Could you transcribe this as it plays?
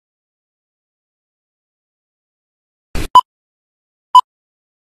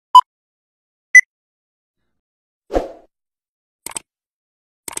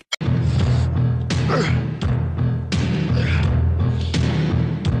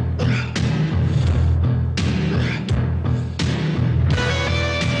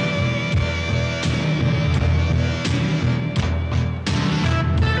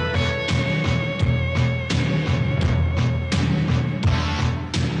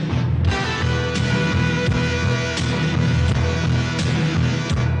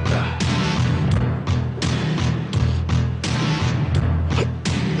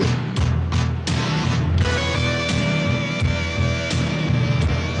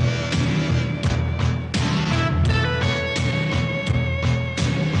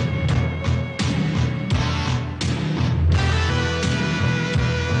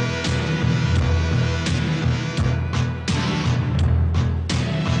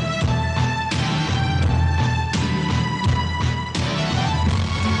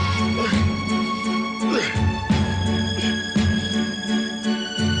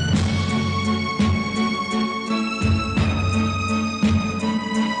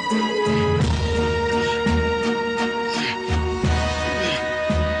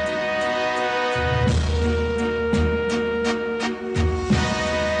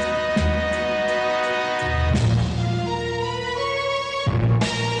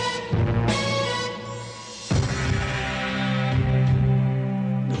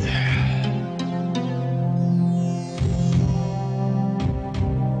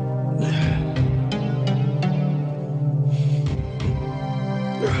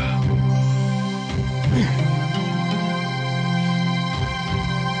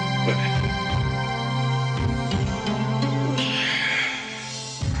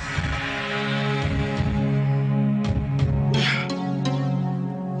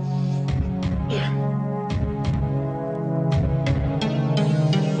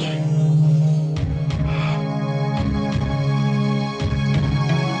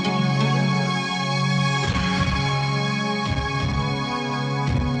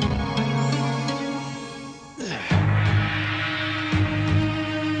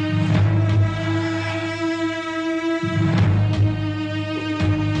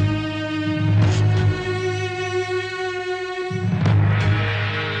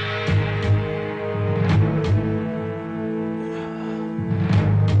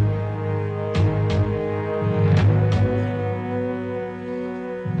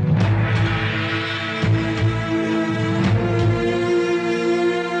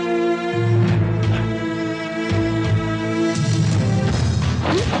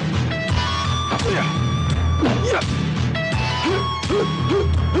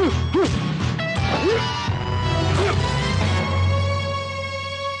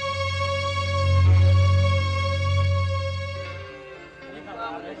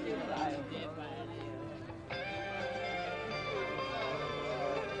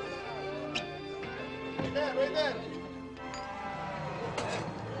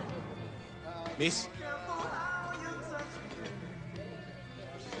Miss?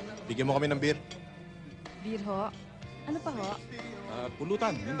 Bigyan mo kami ng beer. Beer ho? Ano pa ho?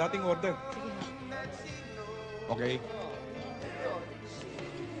 Pulutan, yung dating order. Sige ho. Okay.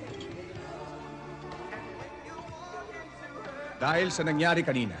 Dahil sa nangyari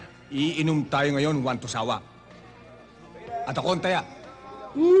kanina, iinom tayo ngayon, one to sawa. At ako ang taya.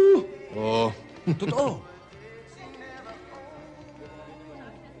 Oo. Totoo.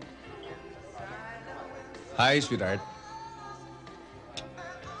 Hi, sweetheart.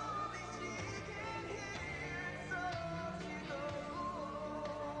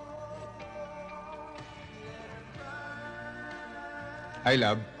 Hi,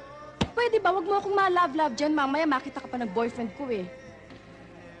 love. Pwede ba? Wag mo akong ma-love-love dyan. Mamaya makita ka pa ng boyfriend ko eh.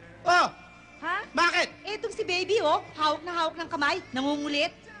 Oh! Ha? Bakit? Etong si baby, oh. Hawak na hawak ng kamay.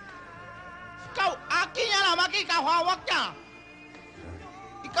 Nangungulit. Ikaw, akin niya naman, ikaw hawak niya.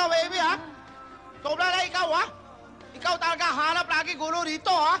 Ikaw, baby, ha? Sobra na ikaw, ha? Ikaw talaga hanap lagi gulo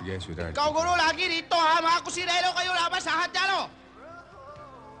dito, ha? Sige, sweetheart. Ikaw gulo lagi dito, ha? Mga kusinero kayo labas sa lahat dyan, oh.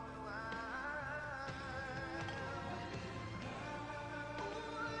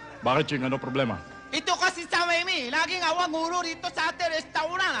 Bakit, Ching? Ano problema? Ito kasi sa Mimi, laging awang gulo dito sa ating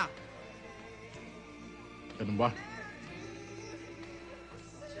restaurant, ha? Ganun ba?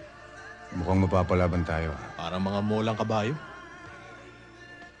 Mukhang mapapalaban tayo. Parang mga molang kabayo.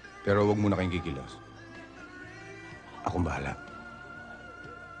 Pero huwag muna kayong kikilos. Akong bahala.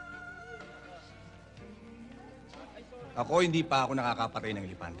 Ako, hindi pa ako nakakapatay ng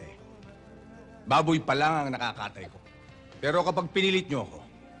elepante. Baboy pa lang ang nakakatay ko. Pero kapag pinilit nyo ako,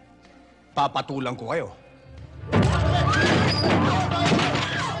 papatulang ko kayo.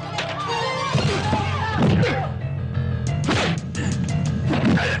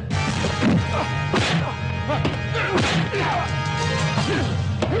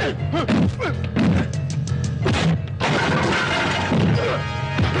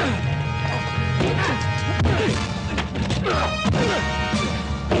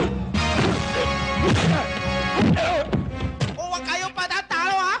 Huwag kayong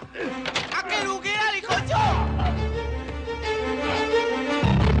patatalo, ha? Akin lugi na, likod nyo!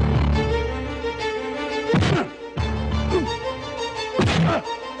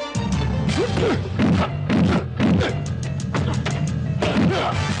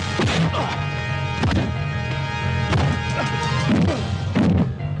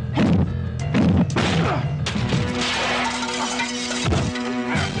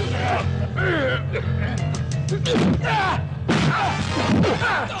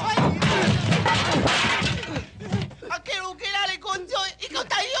 Akin lugi na, likod nyo! Ikaw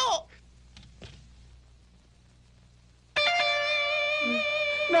tayo!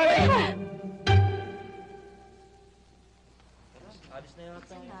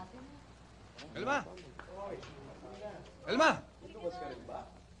 Elma! Elma!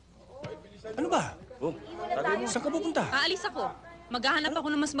 Ano ba? Saan ka pupunta? Aalis ako. Maghahanap ako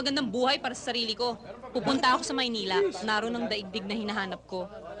ng mas magandang buhay para sa sarili ko. Pupunta ako sa Maynila. Naroon ang daigdig na hinahanap ko.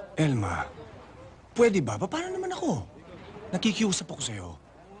 Elma, pwede ba? Paano naman ako? Nakikiusap ako sa'yo.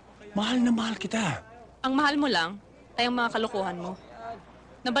 Mahal na mahal kita. Ang mahal mo lang, ay ang mga kalokohan mo.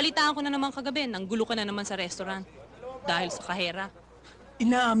 Nabalitaan ko na naman kagabi, nang gulo ka na naman sa restaurant. Dahil sa kahera.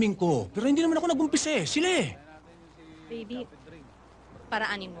 Inaamin ko, pero hindi naman ako nag-umpisa eh. Sila eh. Baby,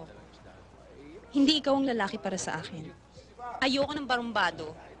 paraanin mo. Hindi ikaw ang lalaki para sa akin. Ayoko ng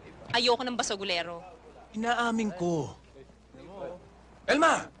barumbado. Ayoko ng basagulero. Inaamin ko.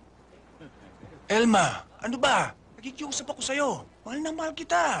 Elma! Elma, ano ba? Nakikiusap ako sa'yo. Mahal na mahal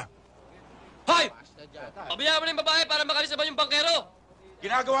kita. Hoy! Pabayaan mo na yung babae para makalis naman yung bangkero!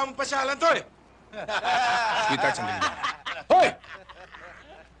 Ginagawa mo pasyalan to eh. Sweetheart, sandali lang. Hoy!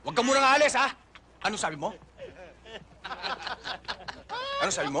 Huwag ka munang aalis, ha? Ano sabi mo?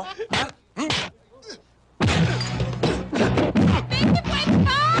 Ano sabi mo? Ha? Hmm? Baby, pwede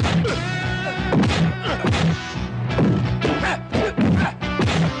ka!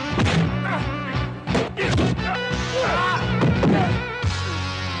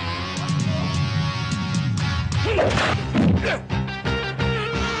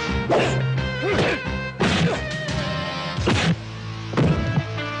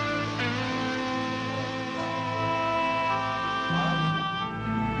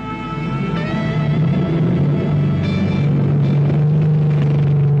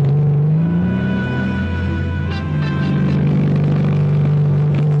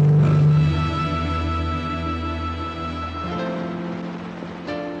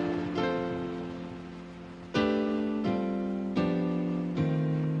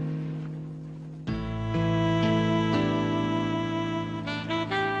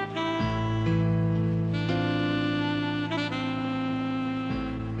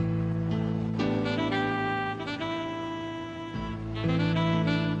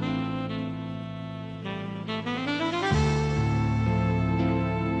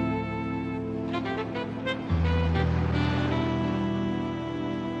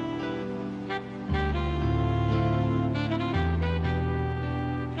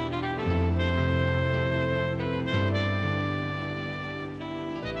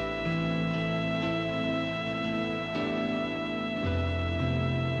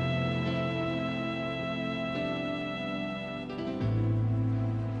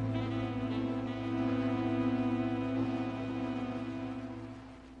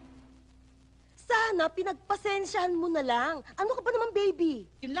 sana pinagpasensyahan mo na lang. Ano ka ba naman,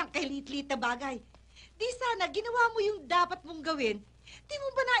 baby? Yun lang, kay lit-lit na bagay. Di sana, ginawa mo yung dapat mong gawin. Di mo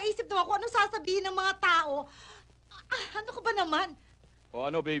ba naisip naman kung anong sasabihin ng mga tao? Ano ka ba naman? O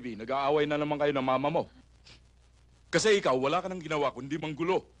ano, baby, nag-aaway na naman kayo ng mama mo. Kasi ikaw, wala ka nang ginawa kundi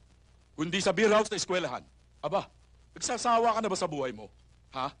manggulo. Kundi sa beer house na eskwelahan. Aba, nagsasawa ka na ba sa buhay mo?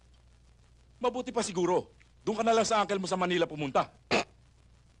 Ha? Mabuti pa siguro. Doon ka na lang sa uncle mo sa Manila pumunta.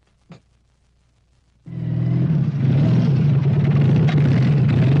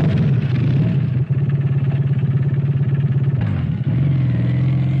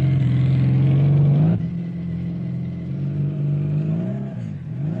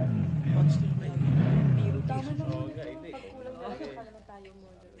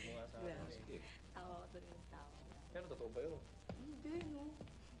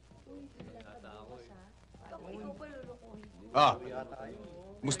 Ah,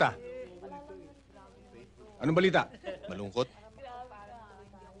 musta? Anong balita? Malungkot.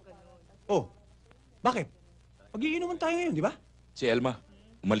 Oh, bakit? Mag-iinuman tayo ngayon, di ba? Si Elma,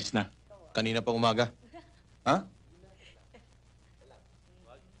 umalis na. Kanina pang umaga. Ha?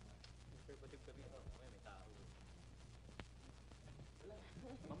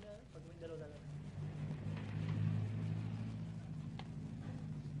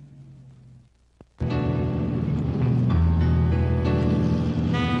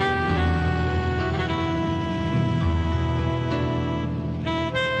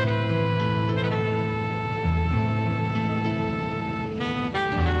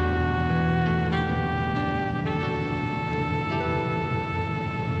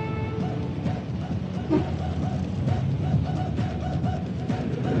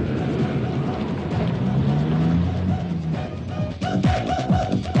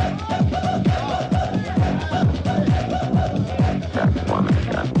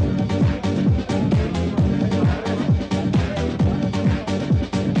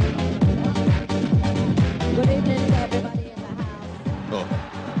 Oh.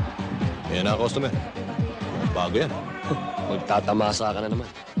 Yan na, customer. Bago yan. Magtatamasa ka na naman.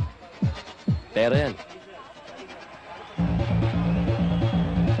 Pera yan.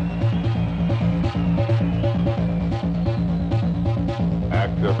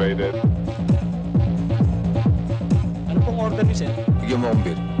 Activated. Ano pong order niyo, sir? Bigyan mo akong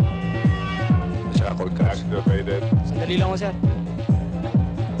beer. At saka cold cuts. Activated. Sandali lang ako, sir.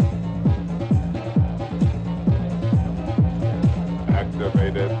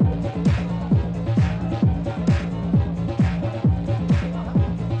 Activated.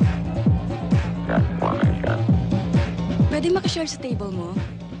 Pwede makashare sa table mo?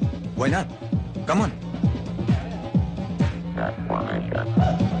 Why not? Come on.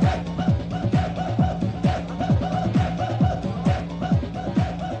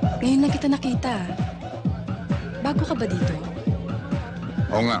 Ngayon na kita nakita. Bago ka ba dito?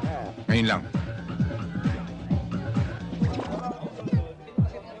 Oo nga. Ngayon lang.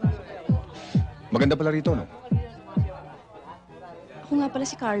 Maganda pala rito, no? Ako nga pala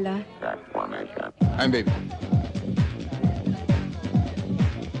si Carla. I'm baby.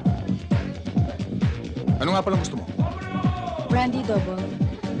 Ano nga palang gusto mo? Brandy double.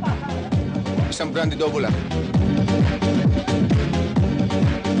 Isang brandy double, ah.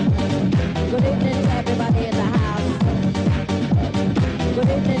 Good evening to everybody in the house. Good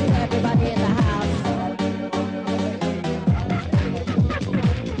evening to everybody in the house.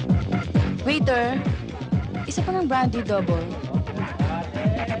 Waiter, isa pa ng brandy double.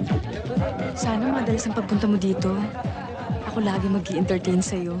 Sana madalas ang pagpunta mo dito. Ako lagi mag-i-entertain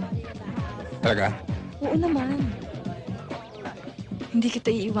sa'yo. Talaga? Oo naman. Hindi kita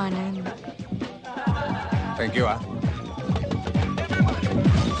iiwanan. Thank you, ah.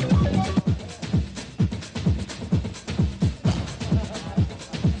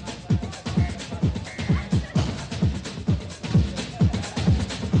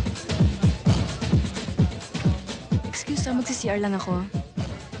 Excuse, magsi-CR lang ako.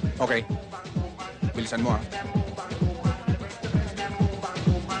 Okay. Bilisan mo, ah.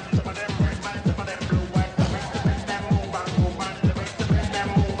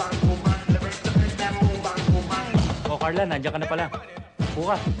 Oh, Carla, nandiyan ka na pala.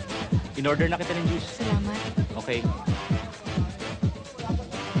 Buka. In-order na kita ng juice. Salamat. Okay.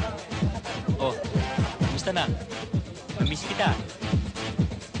 Oh, kumusta na? Namiss kita.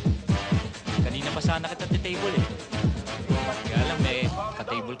 Kanina pa sana kita at the table eh. Kaya lang, may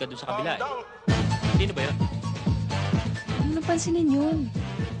ka-table ka dun sa kabila eh. Sino ba yun? Ano napansinin yun?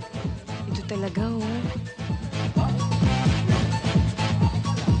 Ito talaga, oh.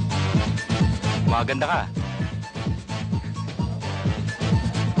 Maganda ka.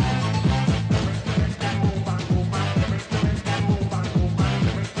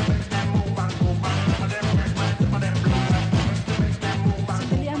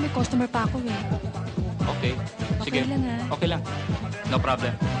 sige. lang, ha? Okay lang. No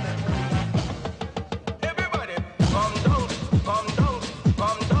problem.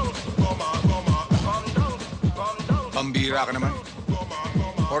 Pambira ka naman.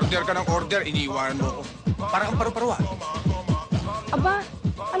 Order ka ng order, iniiwanan mo ako. Para kang paru-paruan. Aba,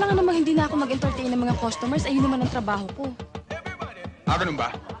 alam nga namang hindi na ako mag-entertain ng mga customers. Ayun naman ang trabaho ko. Ah, ganun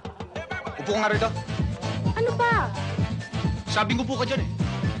ba? Upo ka nga rito. Ano ba? Sabing upo ka dyan eh.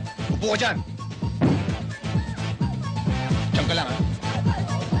 Upo ka dyan. Diyan ka lang, ha?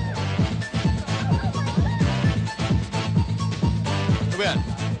 Ano ba yan?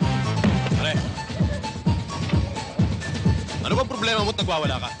 Pare. Ano ba problema mo't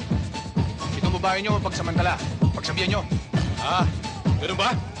nagwawala ka? Itong babae nyo, pagsamantala. Pagsabihan nyo. Ah, ganun ba?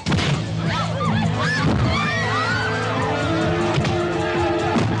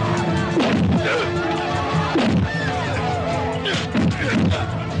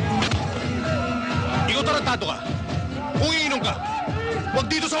 Ikaw tarantado ka. Kung iinom ka, huwag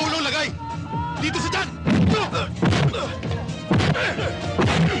dito sa ulo lagay. Dito sa tiyan!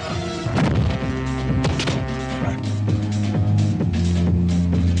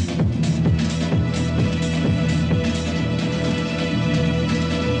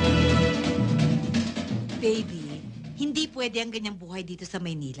 Baby, hindi pwede ang ganyang buhay dito sa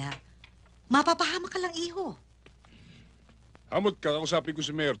Maynila. Mapapahama ka lang, iho. Hamot, kakausapin ko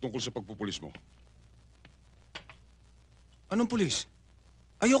si Mayor tungkol sa pagpupulis mo. Anong pulis?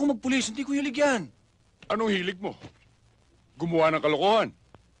 Ayoko magpulis, hindi ko hilig yan. Anong hilig mo? Gumawa ng kalokohan.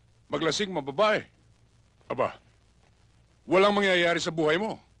 Maglasing, mababae. Aba, walang mangyayari sa buhay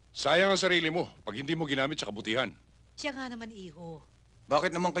mo. Sayang ang sarili mo pag hindi mo ginamit sa kabutihan. Siya nga naman, iho.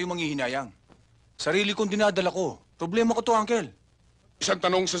 Bakit naman kayo manghihinayang? Sarili kong dinadala ko. Problema ko to, Uncle. Isang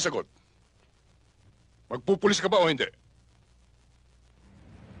tanong sa sagot. Magpupulis ka ba o hindi?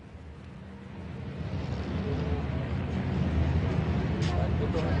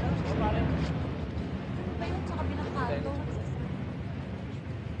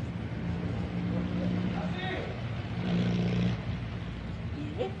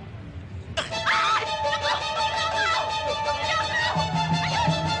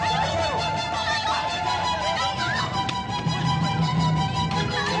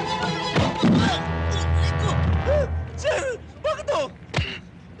 Sir! Bakit to?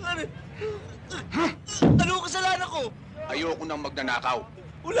 Ano ang kasalanan ko? Ayoko nang magnanakaw.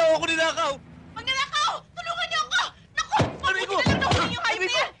 Wala ako ninakaw! Magnanakaw! Tulungan niyo ako! Naku! Aray ko! Mabuti na lang nahuli yung hayop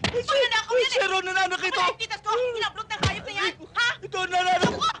na yan! Magnanakaw yan eh! Sir, nananakit ito! Wala yung pitas ko! Inablog ng hayop na yan! Ha? Ito, nananakit!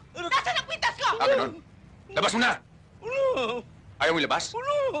 Naku! Nasaan ang pintas ko? Ah, ganun? Labas mo na! Ulo! Ayaw mo ilabas?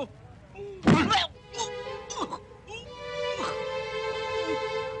 Ulo!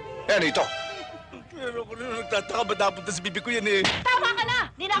 Eh, ano ito? Pero ako na nagtataka ba dapat sa bibig ko yan eh? Tama ka na!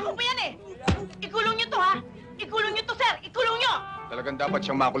 Ninakaw pa yan eh! Ikulong niyo to ha! Ikulong niyo to, sir! Ikulong niyo! Talagang dapat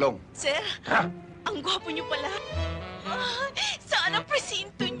siyang makulong. Sir, Ha? ang gwapo niyo pala. Saan ang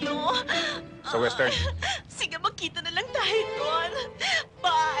presinto niyo? Sa Western. Sige, magkita na lang tayo doon.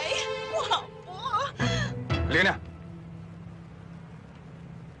 Bye! Gwapo! Halika na.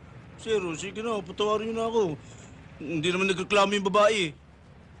 Sir, sige na, patawarin niyo na ako. Hindi naman nagreklamo yung babae.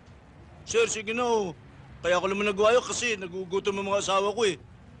 Sir, sige na. Kaya ako naman nagwayo kasi nagugutom ang mga asawa ko eh.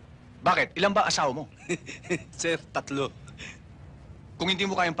 Bakit? Ilan ba asawa mo? Sir, 3. Kung hindi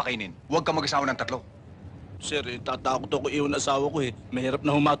mo kayang pakainin, huwag ka mag-asawa ng 3. Sir, tatakot ako iwan asawa ko eh. Mahirap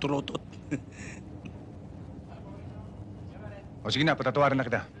na humaturotot. O sige na, patatawarin na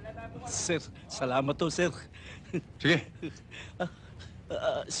kita. Sir, salamat to, sir. Sige.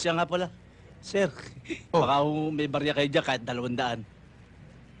 Siya nga pala. Sir, Oh. baka may barya kayo dyan kahit 200.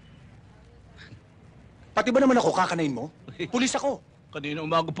 Pati ba naman ako kakanain mo? Pulis ako. Kanina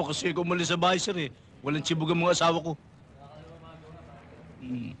umaga pa kasi ako umalis sa bahay, sir eh. Walang sibog ang mga asawa ko.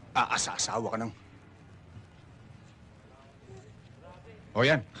 Aasa-asawa ka nang. O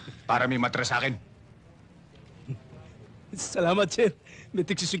yan, para may matra sa akin. Salamat, sir. May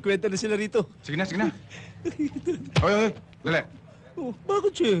tigsi 50 na sila rito. Sige na, sige na. Hoy, dali. Oh,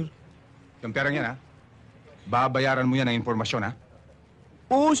 bakit, sir? Yung perang yan, ha? Babayaran mo yan ng informasyon, ha?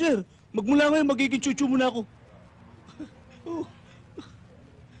 Oo, sir. Magmula ngayon, magiging chuchu muna ako.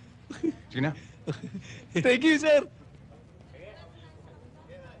 Sige na. Thank you, sir.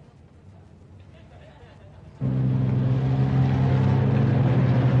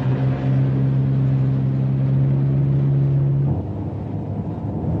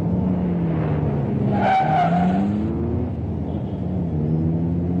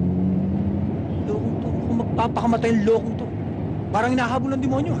 Lokong to. Kung magpapakamatay ang lokong to. Parang hinahabol ng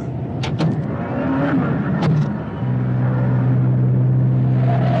demonyo, ha?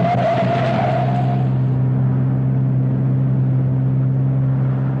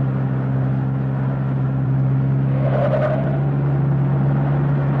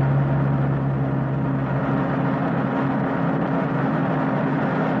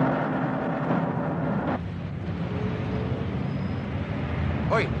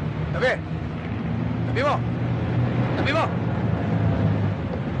 Hoy, tabi! Tabi mo! Tabi mo!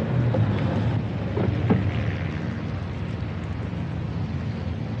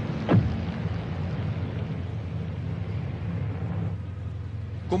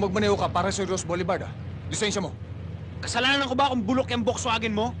 Kung magmaneho ka para sa Ross Boulevard, lisensya mo. Kasalanan ko ba kung bulok yung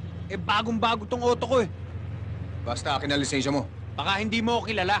Volkswagen mo? Eh, bagong-bago tong auto ko eh. Basta akin ang lisensya mo. Baka hindi mo ako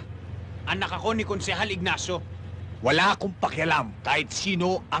kilala. Anak ako ni Konsehal Ignacio. Wala akong pakialam kahit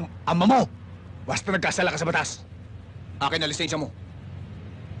sino ang ama mo. Basta nagkasala ka sa batas. Akin ang lisensya mo.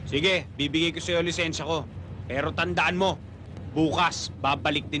 Sige, bibigay ko sa'yo lisensya ko. Pero tandaan mo, bukas,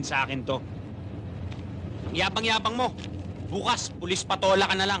 babalik din sa akin to. Ang yabang-yabang mo. Bukas, pulis patola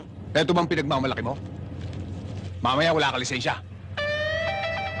ka na lang. Eto bang pinagmamalaki mo? Mamaya wala ka lisensya.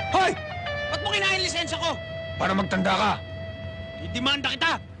 Hoy! Ba't mo kinain lisensya ko? Para magtanda ka. Idemanda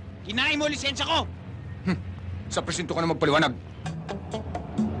kita! Kinain mo lisensya ko! Sa presinto ka na magpaliwanag.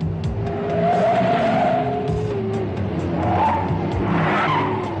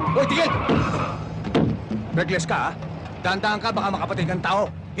 Hoy, tigil! Reckless ka, ha? Dahan-dahan ka, baka makapatay kang tao.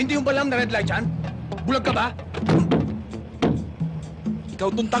 Hindi yung balam na red light yan? Bulag ka ba?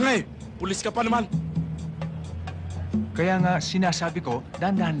 Ikaw tong tanga eh. Pulis ka pa naman. Kaya nga, sinasabi ko,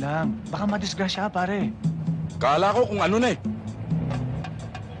 dahan-dahan lang. Baka madisgrasya, pare. Kala ko kung ano na eh.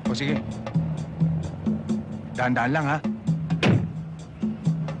 O sige. Dahan-dahan lang, ha?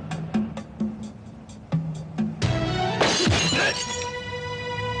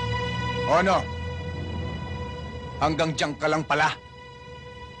 O ano? Hanggang diyan ka lang pala.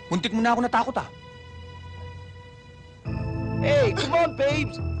 Muntik mo na ako natakot, ha? Hey, come on,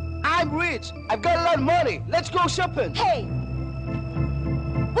 babes. I'm rich. I've got a lot of money. Let's go shopping. Hey!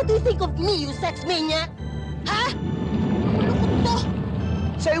 What do you think of me, you sex maniac? Ha? Malukot to!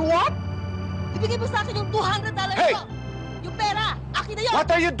 Say what? Ibigay mo sa akin yung $200 Hey! ko! Yung pera! Akin na yun! What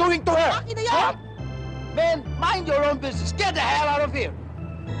are you doing to her? Akin na yun! Huh? Man, mind your own business. Get the hell out of here.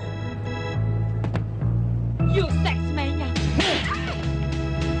 You sex maniac!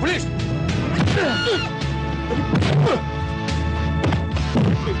 Police!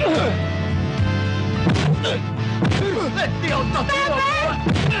 Let me out the door!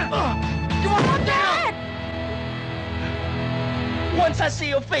 You want that? Once I see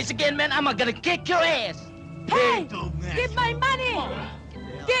your face again, man, I'm gonna kick your ass. Hey! Give my money!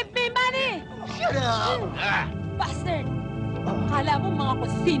 Give me money! Shut up! Bastard! Akala mo mga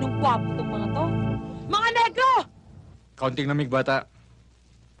kusinong gwapo tong mga to? Mga negro! Kaunting lamig, bata.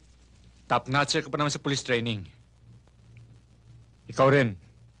 Top-notcher ka pa naman sa police training. Ikaw rin.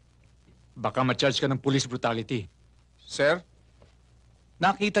 Baka ma-charge ka ng police brutality. Sir,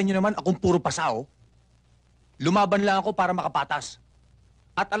 nakita niyo naman akong puro pasao. Lumaban lang ako para makapatas.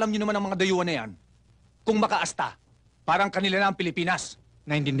 At alam niyo naman ang mga dayuhan na yan, kung makaasta, parang kanila na ang Pilipinas.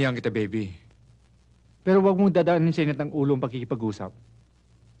 Naintindihan kita, baby. Pero wag mong dadaanin sa init ng ulo ang pakikipag-usap.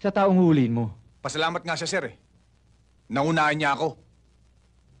 Sa taong huliin mo. Pasalamat nga siya, sir, eh. Naunahan niya ako.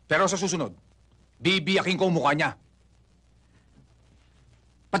 Pero sa susunod, bibiyakin ko ang mukha niya.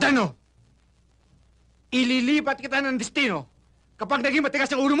 Paterno! Ililipat kita ng destino kapag naging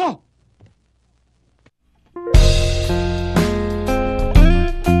matigas ang ulo mo!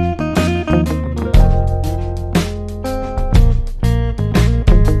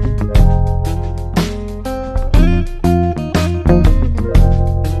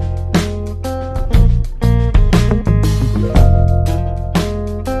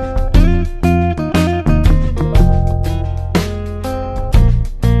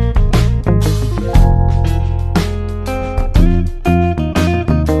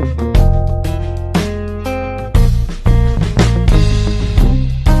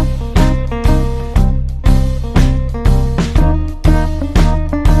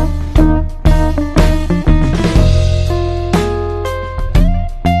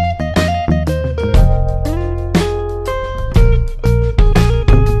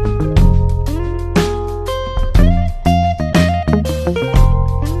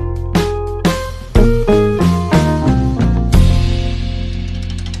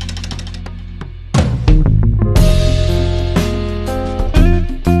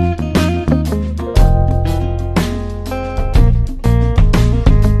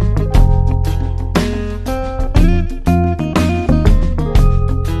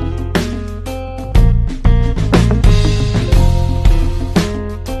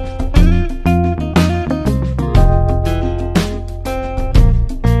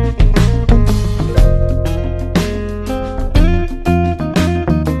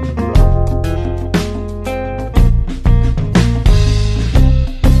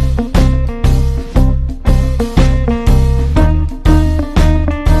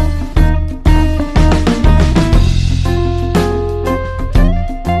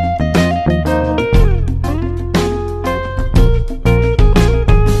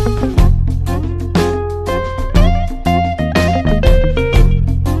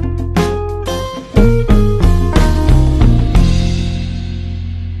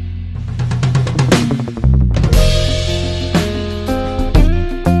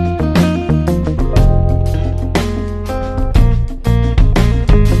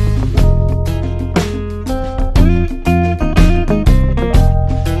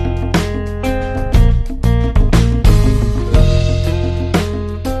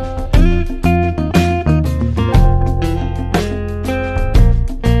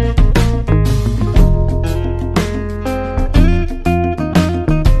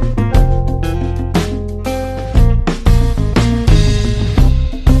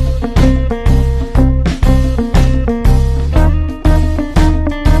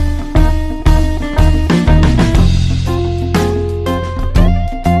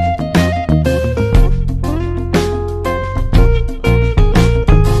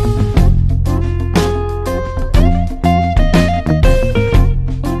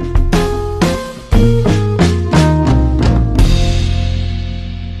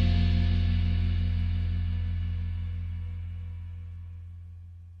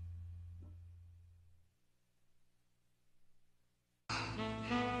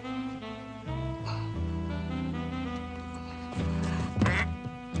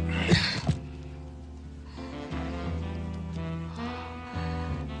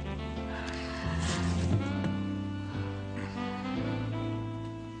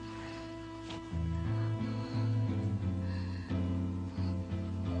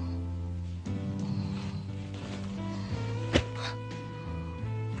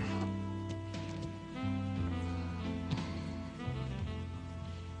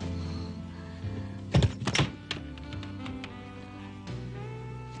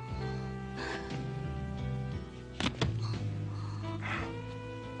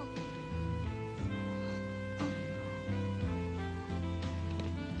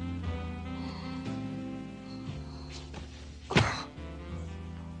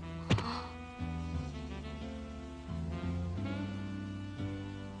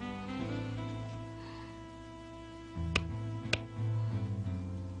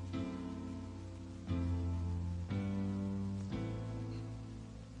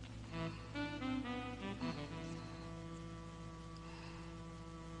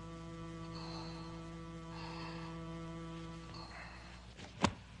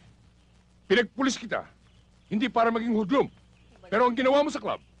 Pinagpulis kita, hindi para maging hudlom. Pero ang ginawa mo sa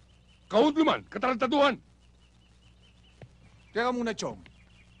club, kahudluman, katarantaduhan. Teka muna, Chong.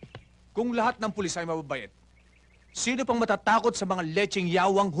 Kung lahat ng pulis ay mababait, sino pang matatakot sa mga lecheng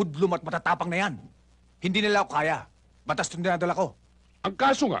yawang hudlum at matatapang na yan? Hindi nila ako kaya. Batas itong dinadala ko. Ang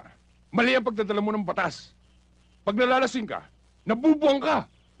kaso nga, mali ang pagdadala mo ng batas. Pag nalalasing ka, nabubuang ka,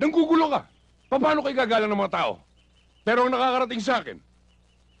 nanggugulo ka. Paano ka igagalang ng mga tao? Pero ang nakakarating sa akin,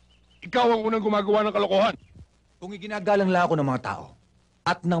 ikaw ang unang gumagawa ng kalokohan. Kung iginagalang lang ako ng mga tao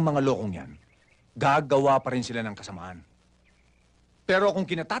at ng mga lokong yan, gagawa pa rin sila ng kasamaan. Pero kung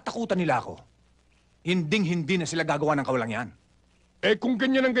kinatatakutan nila ako, hinding-hindi na sila gagawa ng kawalang yan. Eh kung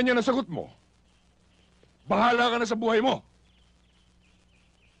ganyan ang ganyan ang sagot mo, bahala ka na sa buhay mo.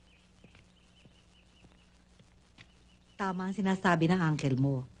 Tama ang sinasabi ng uncle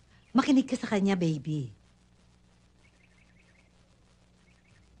mo. Makinig ka sa kanya, baby.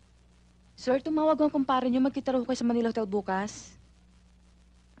 Sir, tumawag ang kumpare niyo. Magkita raw kayo sa Manila Hotel bukas.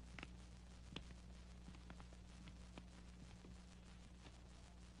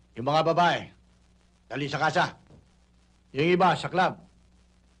 Yung mga babae, dali sa kasa. Yung iba, sa club.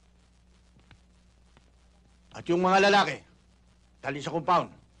 At yung mga lalaki, dali sa compound.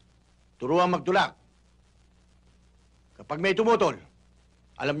 Turuan magtulak. Kapag may tumutol,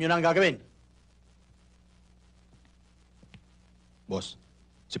 alam nyo na ang gagawin. Boss,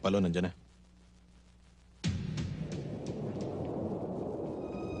 si Palo nandyan na.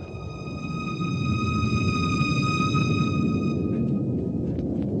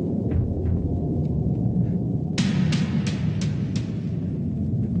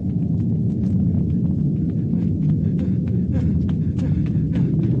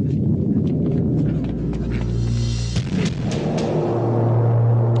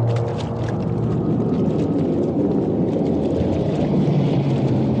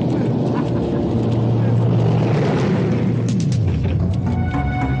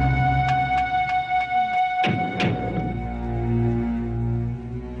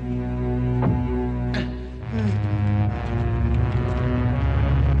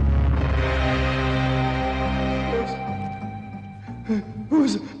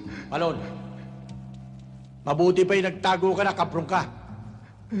 Malon, mabuti pa'y nagtago ka na, kaprong ka.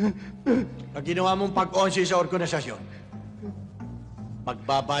 Pag ginawa mong pag-onsi sa organisasyon,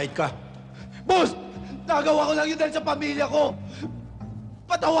 magbabayad ka. Boss! Nagawa ko lang yun dahil sa pamilya ko!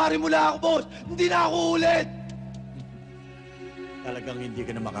 Patawarin mo lang ako, boss! Hindi na ako ulit! Talagang hindi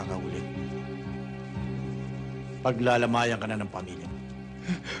ka na makakaulit. Paglalamayan ka na ng pamilya.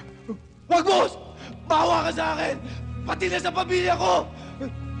 Wag, boss! Bawa ka sa akin! Pati na sa pamilya ko!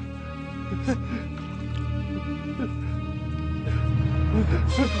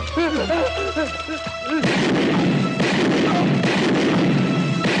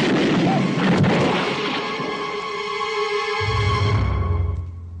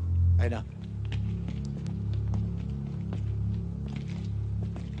 Ay na.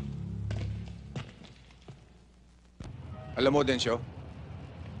 Alam mo, Densyo,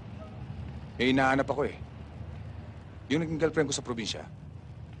 may hinahanap ako eh. Yung naging girlfriend ko sa probinsya.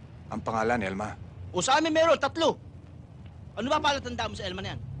 Ang pangalan, Elma. O sa amin meron, 3. Ano ba palatandaan mo sa Elma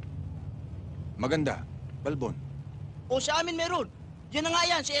na yan? Maganda. Balbon. O sa amin meron. Yan na nga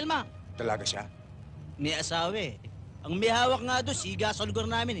yan, si Elma. Talaga siya? May asawa eh. Ang may hawak nga doon, siga sa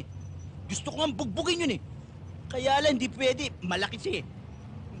lugar namin eh. Gusto ko nga bugbugin yun eh. Kaya lang, hindi pwede. Malaki siya eh.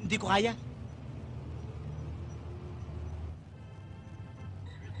 Hindi ko kaya.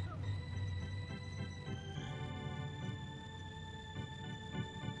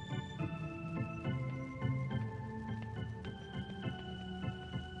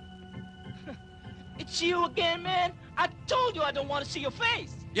 It's you again, man. I told you I don't want to see your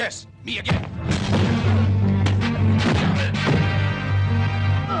face. Yes, me again.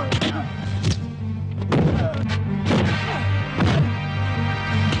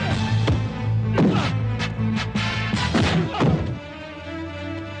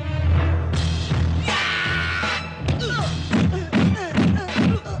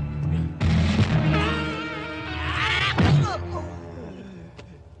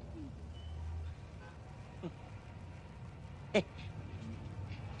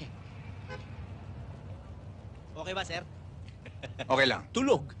 Okay ba, sir? Okay lang.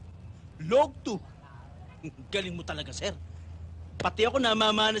 Tulog. Log 2. Galing mo talaga, sir. Pati ako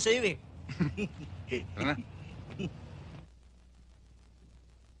namamana sa'yo eh. Tara na.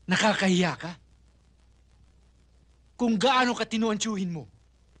 Nakakahiya ka? Kung gaano ka tinuantsuhin mo,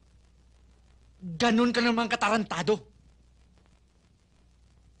 ganun ka naman katarantado.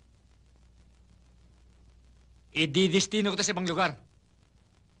 Ididestino kita sa ibang lugar.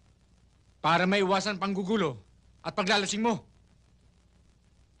 Para maiwasan panggugulo at paglalasing mo.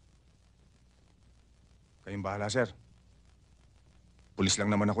 Kayong bahala, sir. Pulis lang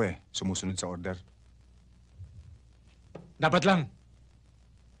naman ako eh. Sumusunod sa order. Dapat lang.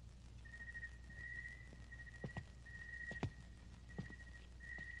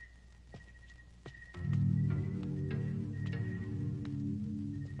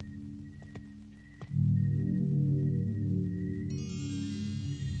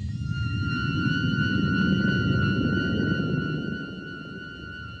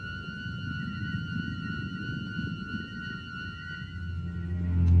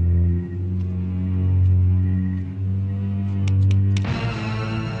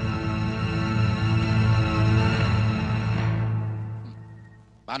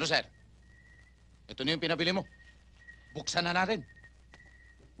 Paano, sir? Ito na yung pinabili mo. Buksan na natin.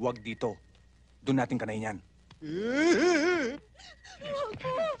 Huwag dito. Doon natin kanayin yan. Wag po.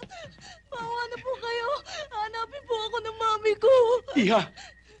 Bawa na po kayo. Hanapin po ako ng mami ko. Iha,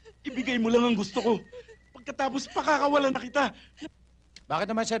 ibigay mo lang ang gusto ko. Pagkatapos pakakawalan na kita. Bakit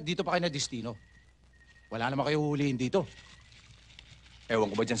naman, sir, dito pa kayo na destino? Wala naman kayo huhulihin dito.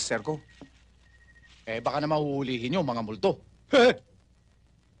 Ewan ko ba dyan sa sir ko? Eh, baka naman huhulihin nyo, mga multo.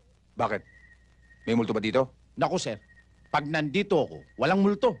 Bakit? May multo ba dito? Naku, sir, pag nandito ako, walang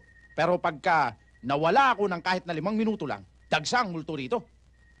multo. Pero pagka nawala ako ng kahit na 5 minuto lang, dagsa ang multo rito.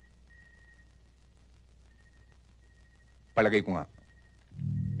 Palagay ko nga.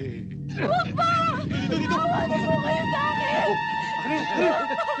 Wag pa! Bawa na po kayo sa akin!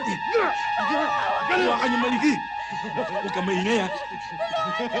 Gawa ka niya maigi. Huwag kang maingay, ha?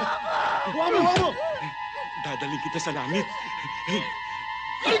 Huwag mo! Dadaling kita sa langit.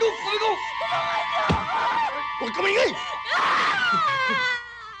 Paligo! Paligo! Huwag kang maingay!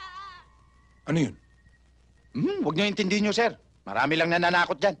 Ano yun? Huwag niyo intindihin nyo, sir. Marami lang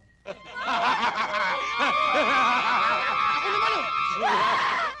nananakot dyan. Ako naman, oh!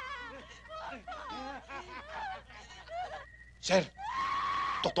 Sir,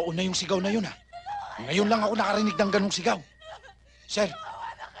 totoo na yung sigaw na yun, ha? Ngayon lang ako nakarinig ng ganong sigaw. Sir,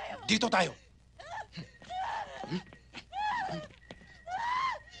 dito tayo.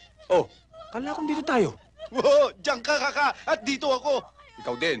 Oh, kala kong dito tayo. Wow, diyan ka, kaka. At dito ako.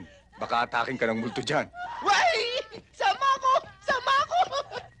 Ikaw din. Baka atakin ka ng multo dyan. Way! Sama ko! Sama ko!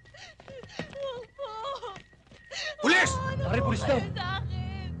 Pulis! Pare, pulis daw.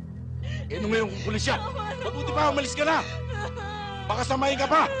 Eh, ano ngayon kung pulis siya? Mabuti pa, umalis ka na. Baka samayin ka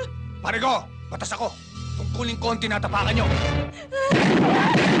pa. Pare ko, batas ako. Tungkuling konti natapakan nyo.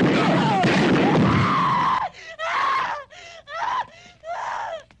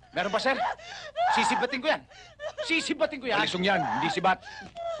 Meron ba, sir? Sisibatin ko yan. Sisibatin ko yan. Alisong yan, hindi sibat.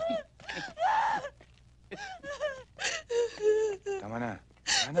 Tama na.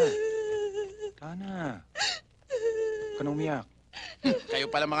 Tama na. Tama na. Huwag ka na umiyak. Kayo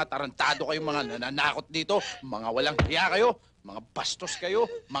pala mga tarantado kayo, mga nananakot dito, mga walang hiya kayo, mga bastos kayo,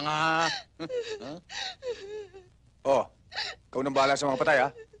 mga... Oh, ikaw nang bahala sa mga patay, ha?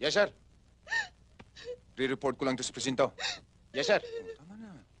 Yes, sir. Re-report ko lang to sa presinto. Yes, sir. Tama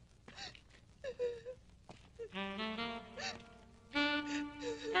na.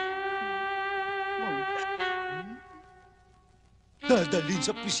 Dadalhin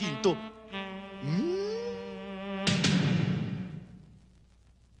sa presinto.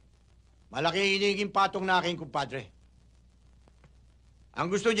 Malaki hiningin patong na aking kumpadre.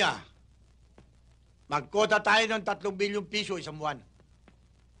 Ang gusto niya, magkota tayo ng 3 bilyong piso isang buwan.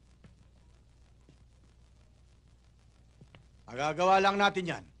 Magagawa lang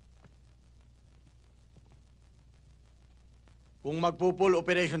natin yan. Kung magpo-full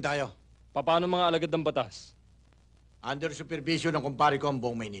operation tayo. Paano mga alagad ng batas? Under supervision ng kumpare ko ang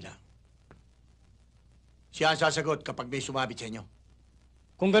buong Maynila. Siya ang sasagot kapag may sumabit sa inyo.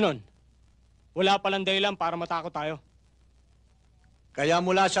 Kung ganon, wala palang dahilan para matakot tayo. Kaya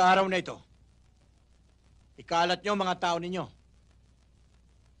mula sa araw na ito, ikalat nyo mga tao ninyo.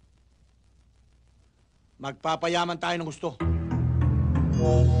 Magpapayaman tayo ng gusto.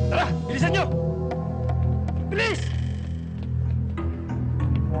 Tara! Bilisan nyo! Bilis!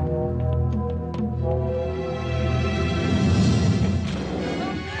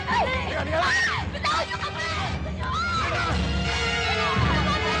 Bitawan niyo kami!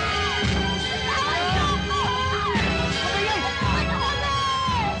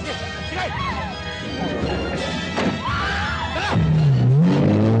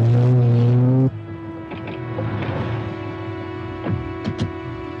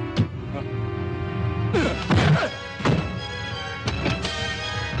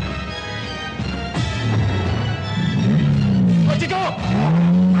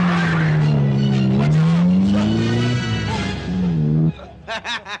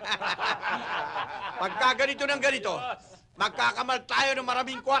 Pagka ganito ng ganito, magkakamal tayo ng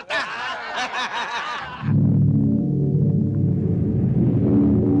maraming kwarta.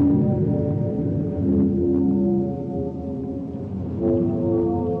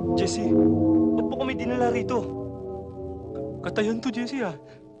 Jesse, ba't mo kami dinala rito? Katayan to, Jesse, ah.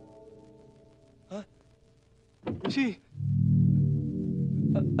 Ha? Jesse,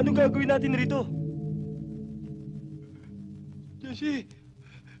 anong gagawin natin rito? Jesse!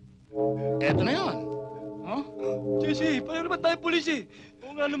 Eto na yun. Huh? Jesse, paano naman tayo pulis eh?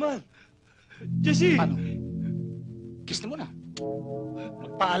 Oo nga naman. Jesse! Paano? Kiss na muna.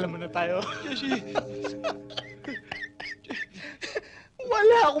 Magpaalam muna tayo. Jesse!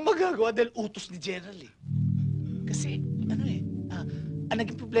 Wala akong magagawa dahil utos ni General eh. Kasi, ang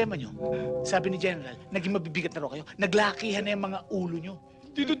naging problema nyo, sabi ni General, naging mabibigat na raw kayo. Naglakihan na yung mga ulo nyo.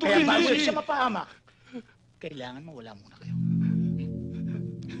 Dito to Kaya bago siya mapahamak, kailangan mawala muna kayo.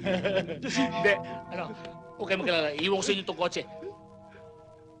 Hindi, huwag kayo mag-alala. Iiwan ko sa inyo itong kotse.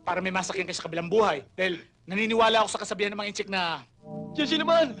 Para may masakyan kayo sa kabilang buhay. Dahil naniniwala ako sa kasabihan ng mga inchik na... Jesse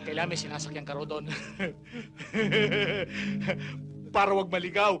naman! Kailangan may sinasakyan ka raw doon. Para wag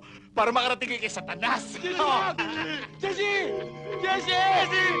maligaw. Para makarating kayo kay Satanas. Jesse! Jesse!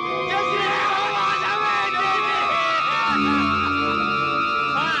 Jesse! Jesse! Hawa ka namin! Jesse!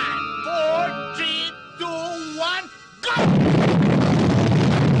 5, 4, 3, 2, 1, go!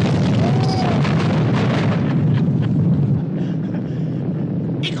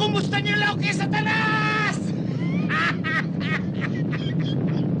 Ikumusta niyo lang kay Satanas!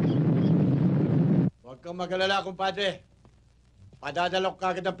 Huwag kang mag-alala, kumpadre. Padadala ko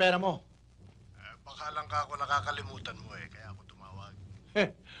kagad ang pera mo. Baka lang ka ako nakakalimutan mo kaya ako tumawag.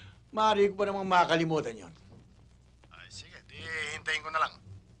 Maaari ko pa namang makakalimutan yon. Ay, sige, di hintayin ko na lang.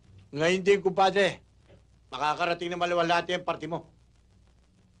 Ngayon din, kumpadre. Makakarating na maluwalhati ang party mo.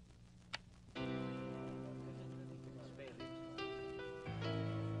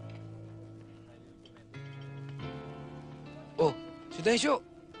 Oh, si Densyo!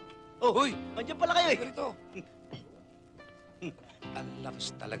 Oh, hoy! Andiyan pala kayo eh! Ganito. Ang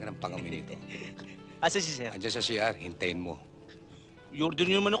lakas talaga ng pangamin nito. Asa si Sir? Andiyan sa CR, hintayin mo. I-order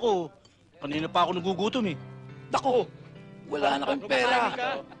niyo naman ako. Kanina pa ako nagugutom eh. Nako! Wala na kang pera!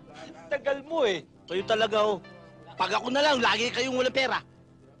 Tagal mo eh. Kayo talaga oh. Pag ako na lang, lagi kayong walang pera.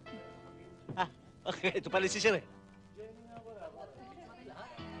 Ah, okay. Ito pala si Sir eh.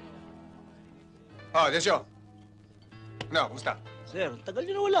 Oh, Densyo! Ano, kumusta? Sir, tagal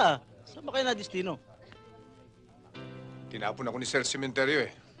niyo na wala. Saan ba kayo na destino? Tinapon ako ni Sir Cementerio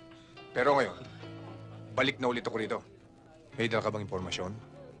eh. Pero ngayon, balik na ulit ako rito. May dala ka bang impormasyon?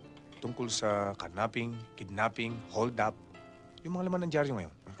 Tungkol sa kidnapping, hold up, yung mga laman ng dyaryo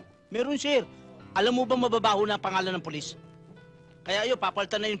ngayon. Meron, Sir. Alam mo bang mababaho na ang pangalan ng polis? Kaya ayo,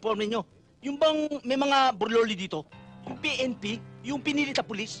 papalitan na yung informe nyo. Yung bang may mga burloli dito? Yung PNP? Yung pinilit na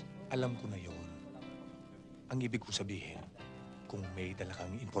pulis? Alam ko na yon. Ang ibig ko sabihin, kung may dala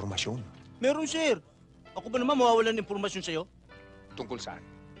kang impormasyon. Meron, Sir. Ako ba naman mawawalan ng impormasyon sa'yo? Tungkol saan?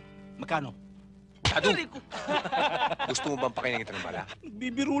 Magkano? Ado! Gusto mo bang pakinggan kita ng bala?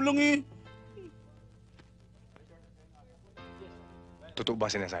 Bibiro lang eh. Totoo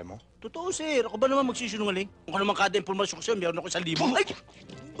ba sinasabi mo? Totoo, Sir. Ako ba naman magsisinungaling? Kung ano naman kada impormasyon ko sa'yo, meron ako 1,000. Ay!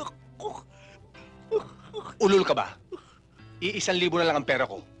 Ulol ka ba? 1,000 na lang ang pera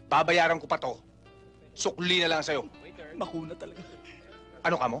ko. Babayaran ko pa to. Sukli na lang sa'yo. Makunat talaga.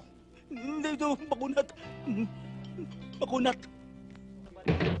 Ano ka mo? Hindi ito, makunat. Makunat.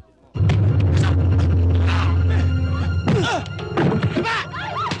 Taba!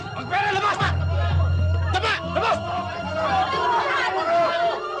 Ang pera, labas! Taba! Labas!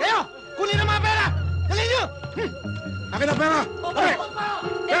 Kayo! Kunin ang mga pera! Dali nyo! Akin ang pera! Okay!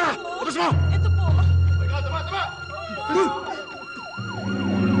 Pera! Labas mo! Ito po. Ikaw, taba!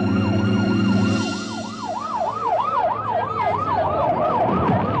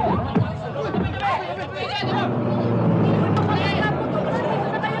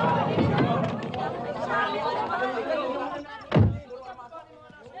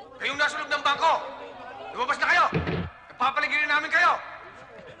 Kayong nasa loob ng bangko! Lumabas na kayo! Nagpapaligirin namin kayo!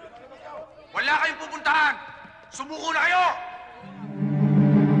 Wala kayong pupuntahan! Sumuko na kayo!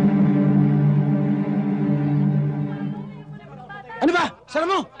 Ano ba? Sara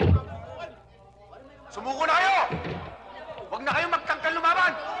mo! Sumuko na kayo! Huwag na kayong magtangkal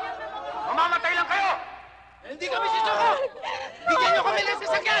lumaban! Mamamatay lang kayo! Hindi kami sisuko! Bigyan nyo kami ng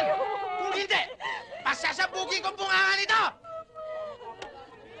sasakyan! Kung hindi, pasasabugin ko ang bungangan nito!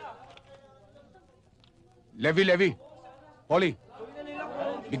 Levi! Polly!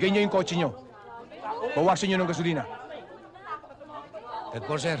 Bigyan niyo yung kotse niyo. Bawasan niyo ng gasolina. Ted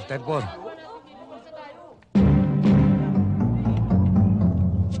 4, sir. Ted 4.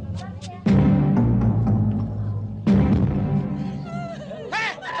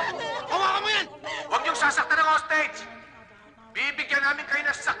 Hawakan mo yan! Huwag niyong sasaktan ng hostage! Bibigyan namin kayo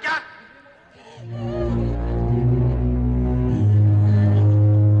ng sasakyan!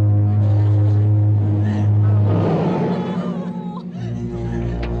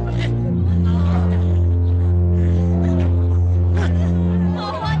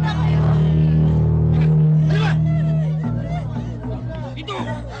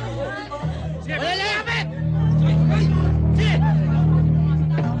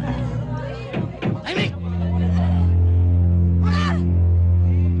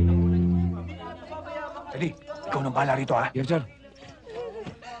 Teddy, ikaw nang bahala rito, ha? Yes, sir.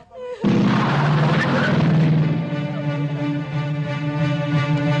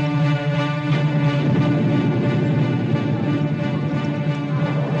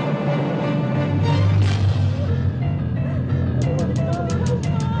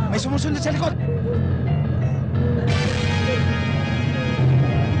 May sumusunod sa likod!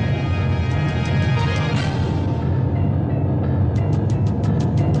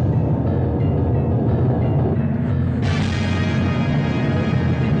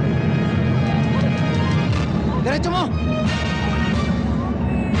 Diretso mo!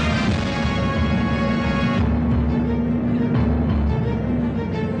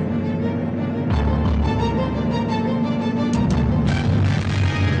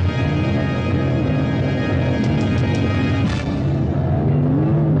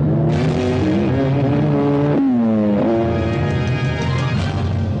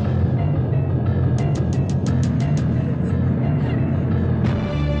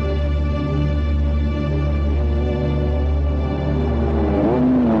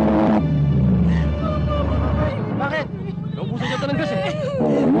 Bakit? Naubusan yata ng gas eh.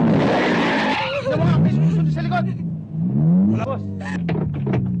 Tignan mo nga, may sumusunod sa likod. Wala, boss.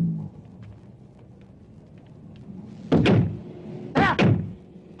 Tara!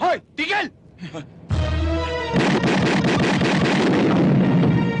 Hoy! Tigil!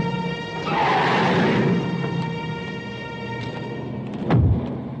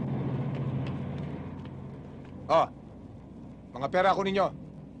 Oh, mga pera ko ninyo.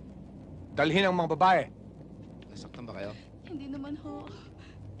 Dalhin ang mga babae. Nasaktan ba kayo? Hindi naman ho.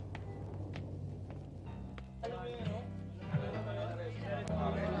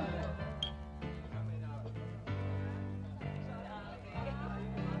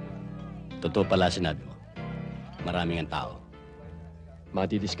 Totoo pala sinabi mo. Maraming ang tao.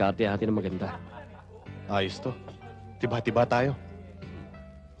 Matidiskarte atin ng maganda. Ayos to. Tiba-tiba tayo.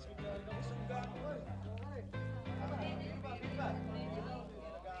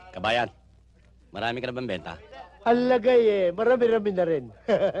 Kabayan, marami ka na bang benta? Ang lagay eh. Marami-rami na rin.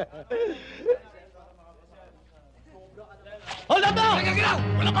 Hold up now!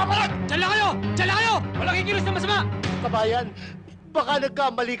 Walang papalag! Diyan lang kayo! Diyan lang kayo! Walang kikilos na masama! Kabayan, baka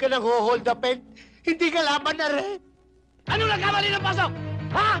nagkamali ka ng hold upin. Hindi ka laban na rin. Ano nagkamali ng pasok?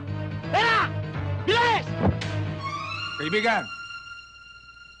 Ha? Pera! Bilis! Kaibigan,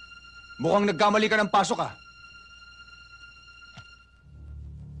 mukhang nagkamali ka ng pasok, ah.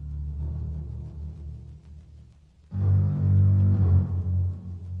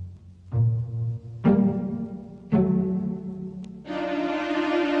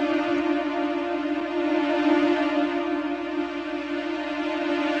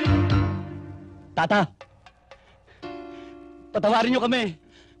 Tata! Patawarin niyo kami.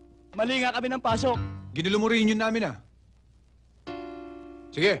 Mali nga kami ng pasok. Ginulo mo rin yun namin, ah.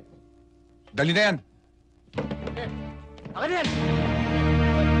 Sige, dali na yan. Akin yan!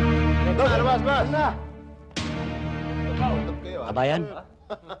 Bas, bas! Na! Kabayan,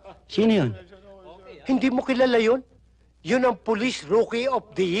 sino yun? Hindi mo kilala yun? Yun ang Police Rookie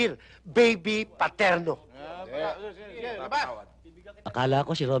of the Year, Baby Paterno. Akala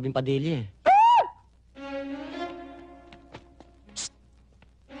ko si Robin Padilla eh.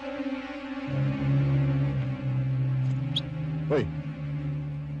 Hoy.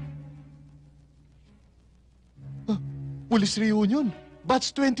 Police reunion.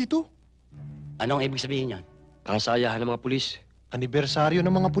 Batch 22. Anong ibig sabihin yan? Kasayahan ng mga pulis. Anibersaryo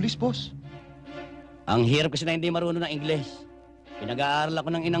ng mga pulis, boss. Ang hirap kasi na hindi marunong ng Ingles. Pinag-aaral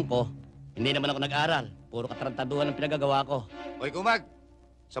ako ng inang ko. Hindi naman ako nag-aaral. Puro katrantaduhan ang pinagagawa ko. Hoy, Kumag!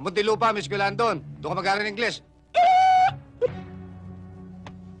 Sa Muntinlupa, may eskwelahan doon. Doon ka mag-aaral ng Ingles.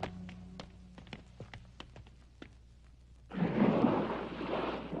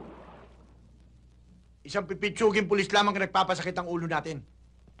 Isang pipitsuging pulis lamang ang nagpapasakit ang ulo natin.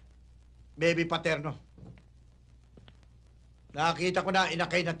 Baby Paterno. Nakita ko na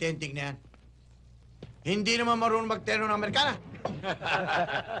inakay na tenting na yan. Hindi naman marunong magterno ng Amerikana.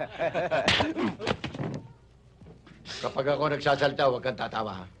 Kapag ako nagsasalta, huwag kang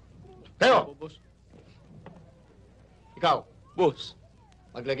tatawa, ha? Tayo! Boss. Ikaw, Boss.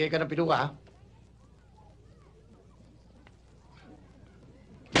 maglagay ka ng pinuka, ha?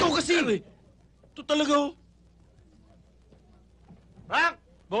 Ikaw kasi! Ito talaga, oh. Frank!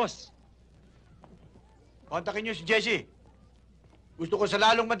 Boss! Kontakin niyo si Jesse. Gusto ko sa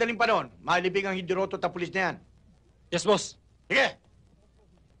lalong madaling panahon, malibing ang hindiroto at pulis na yan. Yes, boss. Sige!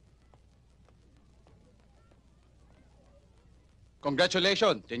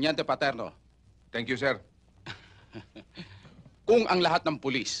 Congratulations, Teniente Paterno. Thank you, sir. Kung ang lahat ng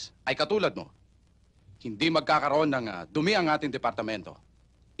pulis ay katulad mo, hindi magkakaroon ng dumi ang ating departamento.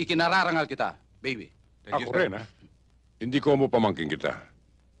 Ikinararangal kita, baby. Ako rin, ha? Hindi ko mo pamangkin kita.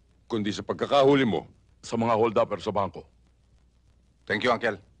 Kundi sa pagkakahuli mo. Sa mga hold-upper sa bangko. Thank you,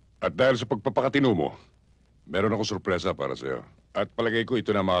 Uncle. At dahil sa pagpapakatino mo, meron akong sorpresa para sa'yo. At palagay ko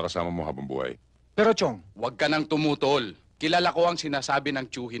ito na makakasama mo habang buhay. Pero, Chong, Huwag ka nang tumutol. Kilala ko ang sinasabi ng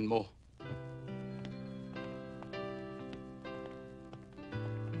tiyuhin mo.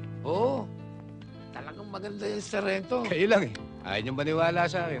 Oo. Talagang maganda yung Sarento. kayo lang eh. Ayaw niyong maniwala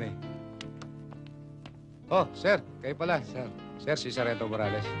sa akin eh. Oh, sir. Kayo pala, sir. Sir, si Sarento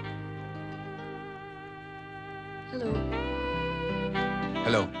Morales. Hello.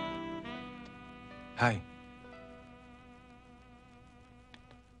 Hello. Hi.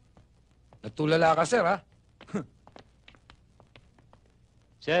 Natulala ka, sir, ha?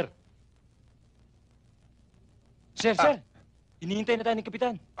 Sir. Sir. Hinihintay na tayo ni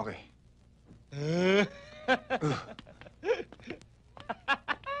Kapitan. Okay.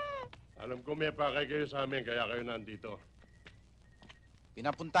 Alam ko may pakay kayo sa amin, kaya kayo nandito.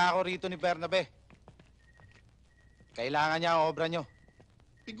 Pinapunta ako rito ni Bernabe. Kailangan niya ang obra niyo.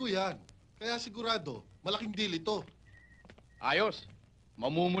 Pigo yan. Kaya sigurado, malaking deal ito. Ayos.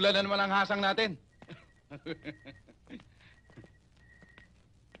 Mamumula na naman ang hasang natin.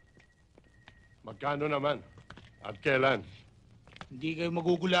 Magkano naman? At kailan? Hindi kayo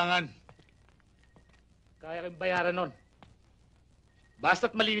magugulangan. Kaya kayong bayaran nun.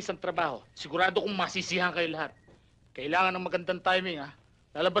 Basta't malinis ang trabaho, sigurado kong masisihan kayo lahat. Kailangan ng magandang timing, ha?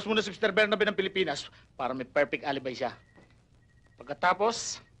 Lalabas muna si Mr. Bernabe ng Pilipinas para may perfect alibi siya.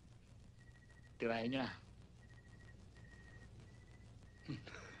 Pagkatapos, tirahin niyo na.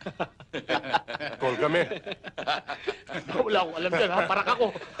 Call kami. Wala akong alam dyan, ha? Parak ako.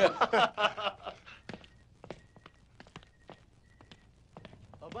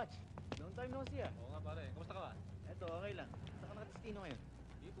 Batch, long time no see ah. Oo nga pare, kumusta ka ba? Eto, okay lang. Saan ka nakatistino ngayon?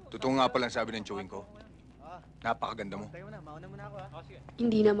 Totoo nga pala ang sabi ng chewing ko. Napakaganda mo. Tayo muna, mauna muna ako ah. Oh, sige.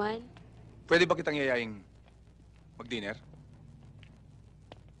 Hindi naman. Pwede ba kitang yayaing mag-dinner?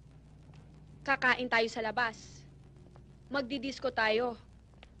 Kakain tayo sa labas. Magdidisco tayo.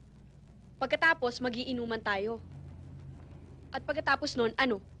 Pagkatapos, magiinuman tayo. At pagkatapos nun,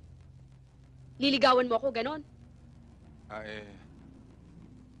 ano? Liligawan mo ako, ganon?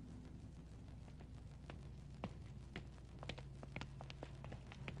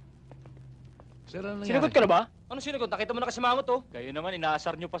 Sir, ano Sinagot ka na ba? Ano sinagot? Nakita mo na kasi mangot oh. Kayo naman,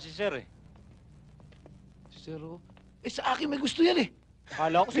 inaasar niyo pa si Sir eh. Sir, sa akin may gusto yan eh.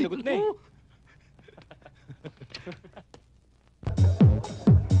 Akala ko sinagot na eh.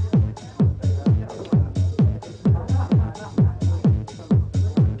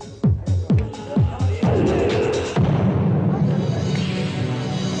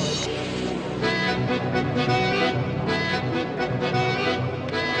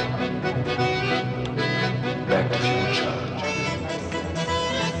 Back to future.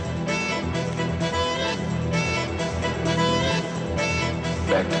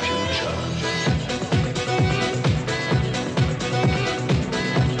 Back to future.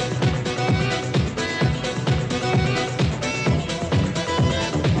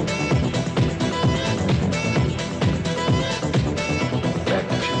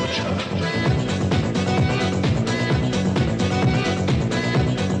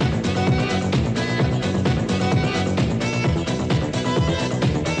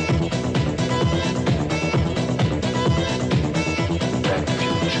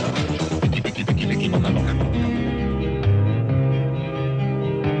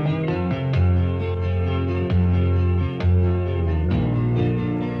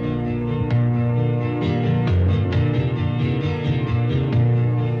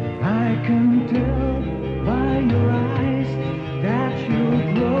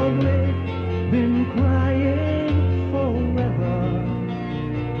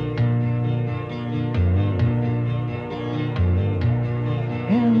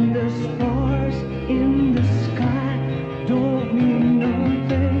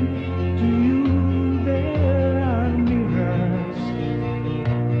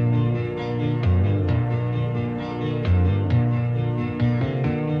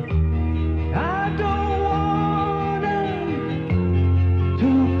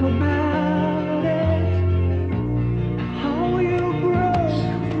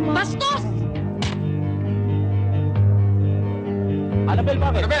 Annabel,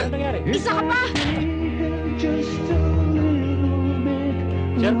 bakit? Annabel! Ano nangyari? Isa ka pa!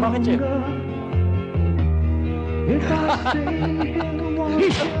 Sir, bakit, sir?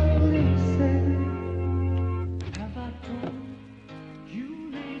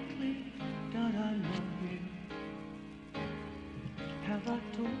 Have I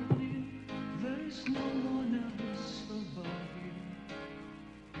told you there's no one else above you?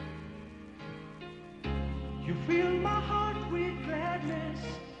 You fill my heart with gladness,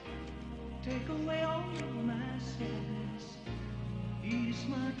 take away all my sadness, ease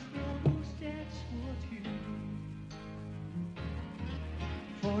my troubles, that's what you do.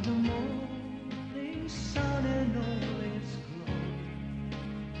 For the morning sun and all its glory,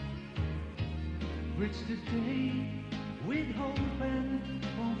 bridge the day with hope and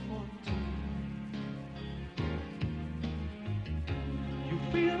comfort too. You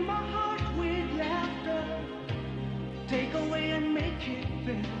fill my heart with laughter, take away and make it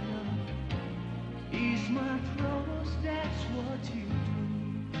better, ease my troubles, that's what you do.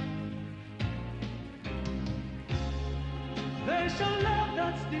 There's a love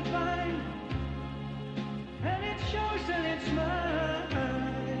that's divine, and it shows and it's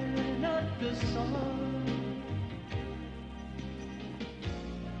mine, not the sun.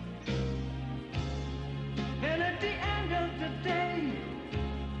 And at the end of the day,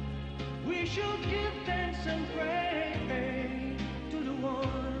 we should give thanks and pray to the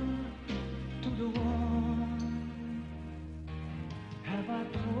one, to the one. Have I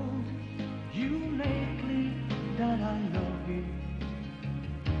told you lately that I love you?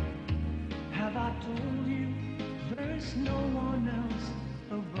 Have I told you there's no one else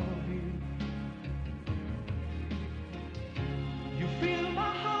above you? You fill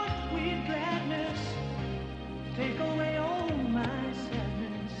my heart with gladness, take away all my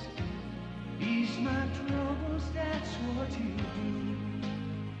sadness, ease my troubles, that's what you do.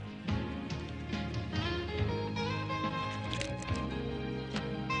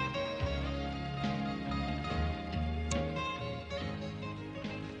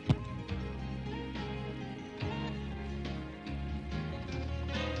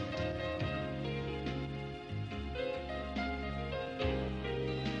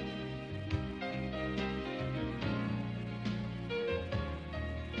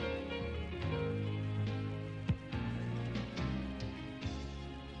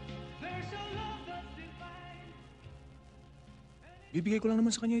 Bibigay ko lang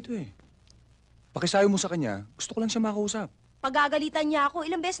naman sa kanya ito eh. Pakisayo mo sa kanya, gusto ko lang siya makausap. Pagagalitan niya ako,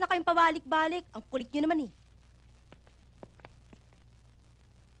 ilang beses na kayong pabalik-balik. Ang kulit niyo naman eh.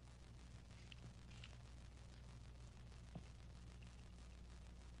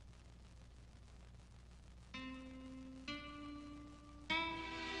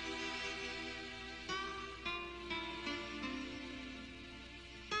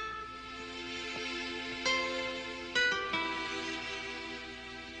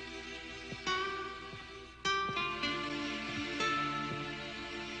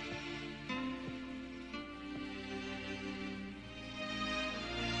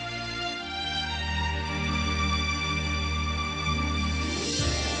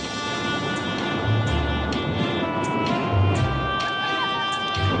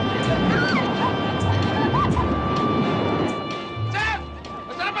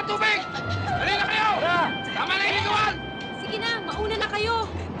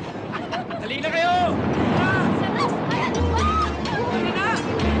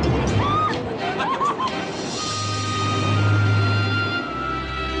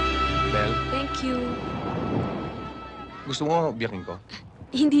 Gusto mo biyakin ko?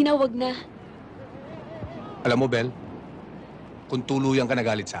 Hindi na, wag na. Alam mo, Bel, kung tuluyan ka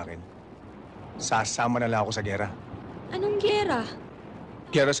nagalit sa akin, sasama na lang ako sa gera. Anong gera?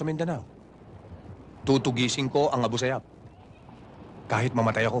 Gera sa Mindanao. Tutugisin ko ang Abu Sayyaf. Kahit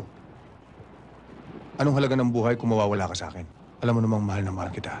mamatay ako. Anong halaga ng buhay kung mawawala ka sa akin? Alam mo namang mahal na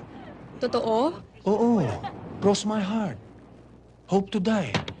mahal kita. Totoo? Oo. Cross my heart. Hope to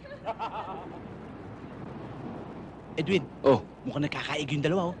die. Edwin, mukhang nakakaig yung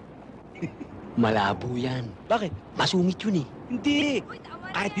dalawa, oh. Malabo yan. Bakit? Masungit yun eh. Hindi.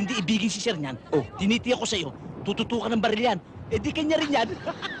 Kahit hindi ibigin si Sir niyan, tinitiyak ko sa'yo, tututukan ng baril yan. Eh di kanya rin yan.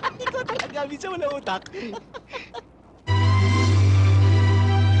 Ikaw talaga, minsan wala utak.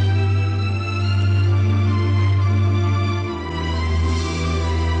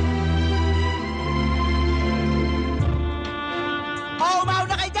 Umaw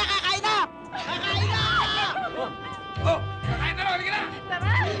na kayo dyan! Kakain na! Kakain na! Kakain na! Halika na!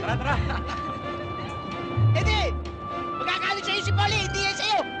 Tara, tara. Hindi! Magkakalit sa'yo si Polly, hindi yan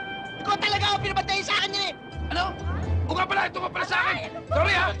sa'yo! Ikaw talaga ang pinabantayan sa akin yun eh! Ano? O nga pala, ito nga pala sa akin!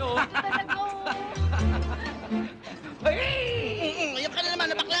 Sorry ha! Ayun ka na naman,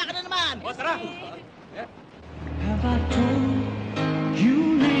 nabakla ka na naman! O, tara! Have I told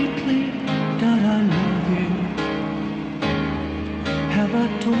you lately that I love you? Have I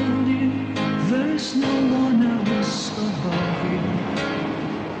told you there's no one else above you?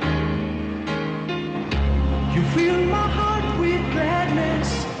 You fill my heart with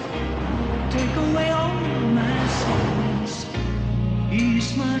gladness, take away all my sorrows,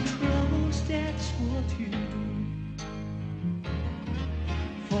 ease my troubles, that's what you do.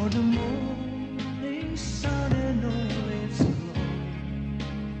 For the morning sun and all its glory.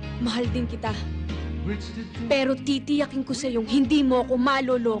 Mahal din kita. Pero titiyakin ko sa'yong hindi mo ako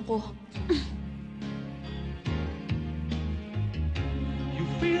maloloko. You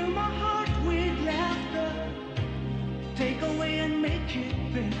fill my heart with laughter, take away and make it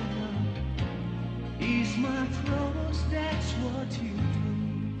better. Ease my troubles, that's what you do.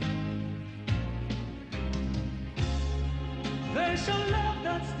 There's a love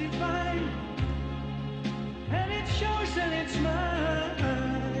that's divine, and it shows and it's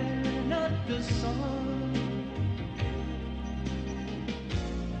mine, not the sun.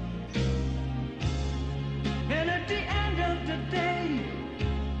 And at the end of the day,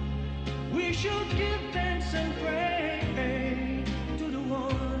 we should give thanks and pray to the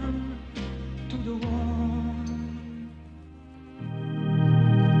one, to the one.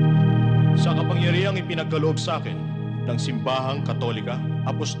 Sa kapangyarihang ipinagkaloob sa akin ng Simbahang Katolika,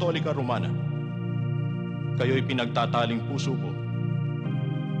 Apostolika Romana, kayo'y pinagtataling puso ko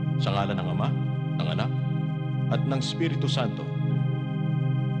sa ngalan ng Ama, ng Anak, at ng Espiritu Santo.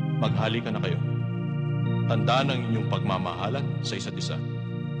 Maghalikan na kayo. Tandaan ang inyong pagmamahalan sa isa't isa.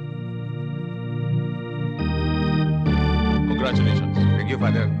 Congratulations. Thank you,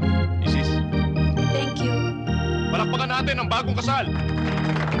 Father. Isis. Thank you. Palakpakan natin ang bagong kasal.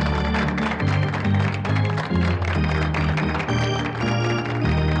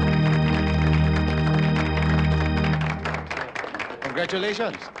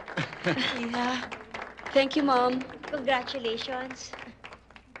 Congratulations. Yeah. Thank you, Mom. Congratulations.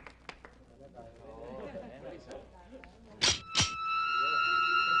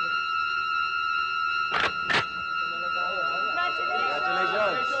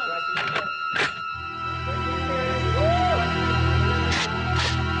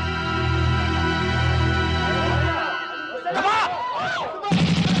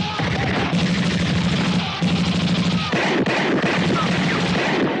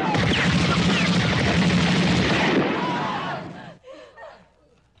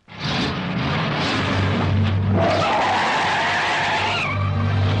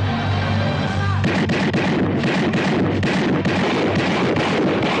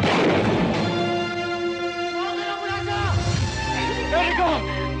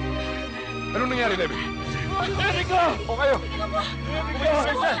 Anong nangyari, Levi? Erica! O kayo?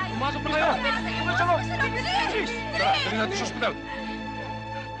 Erica! Pumasok na kayo! Tara, dali natin sa ospital.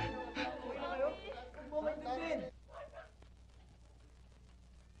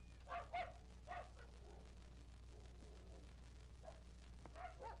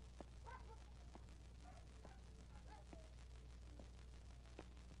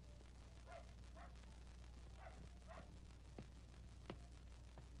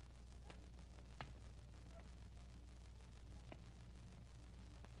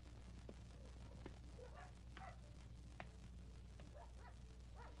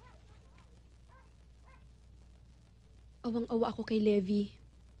 Awang-awa ako kay Levi.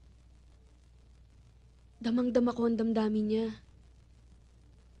 Damang-dama ko ang damdamin niya.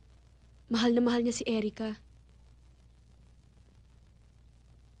 Mahal na mahal niya si Erica.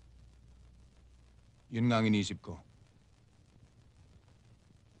 Yun nga ang iniisip ko.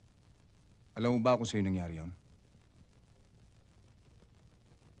 Alam mo ba kung sa'yo nangyari yun?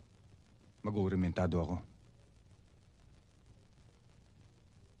 Mag-uurimentado ako.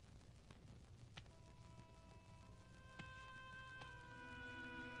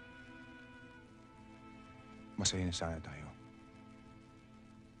 Masaya na sana tayo.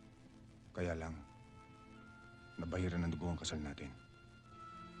 Kaya lang, nabahiran ng dugo ang kasal natin.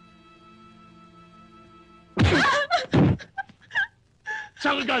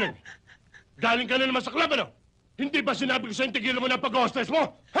 Saan ka galing? Galing ka na naman sa club, ano? Hindi ba sinabi ko sa'yo tigilan mo na pag-hostess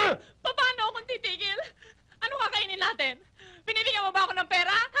mo? Ha? Paano akong titigil? Ano kakainin natin? Binibigyan mo ba ako ng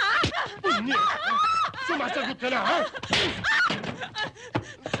pera? Ha? Hindi! Sumasagot ka na, ha?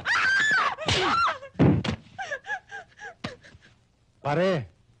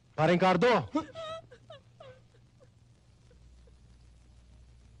 Pareng Cardo.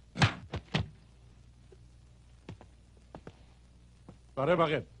 Pare,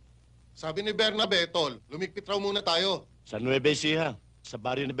 bakit? Sabi ni Bernabe, Tol, lumikpit raw muna tayo. Sa Nueva Ecija, sa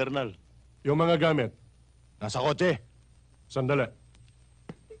baryo ni Bernal. Yung mga gamit. Nasa kotse. Sandali.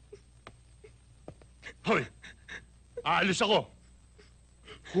 Hoy! Aalis ako.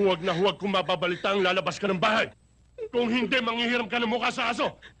 Huwag na huwag kung mapabalitang lalabas ka ng bahay. Kung hindi, manghihiram ka ng mukha sa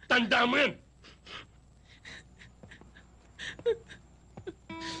aso. Tandaan mo yan!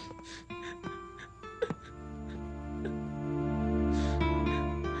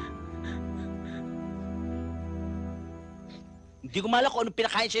 Hindi ko malak kung anong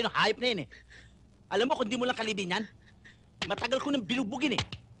pinakain sa'yo ng hayop na yun eh. Alam mo, kung di mo lang kalibin yan, matagal ko nang binubugin eh.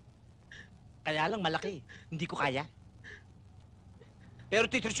 Kaya lang malaki. Hindi ko kaya.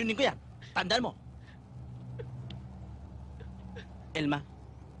 Pero titrisyonin ko yan. Tandaan mo. Elma,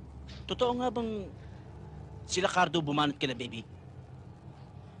 totoo nga bang sila Cardo bumanat kina baby?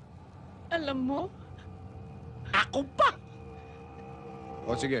 Alam mo? Ako pa!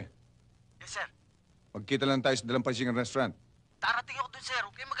 O sige, Yes, sir. magkita lang tayo sa Dalampasigang restaurant. Darating ako dun, sir.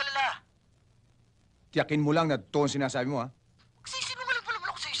 Huwag kayong mag-alala. Tiyakin mo lang na totoo ang sinasabi mo, ha? Magsisinungaling pa naman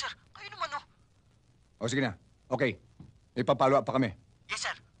ako sa'yo, sir. Kayo naman, oh. O sige na. Okay. May papalo up pa kami. Yes,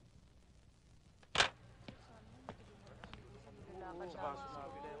 sir.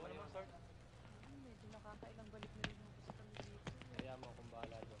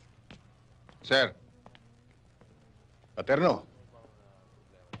 Sir. Paterno.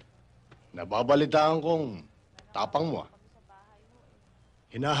 Nababalitaan kong tapang mo.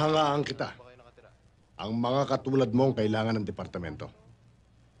 Hinahangaan kita. Ang mga katulad mo ang kailangan ng departamento.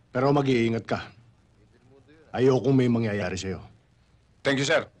 Pero mag-iingat ka. Ayokong may mangyayari sa'yo. Thank you,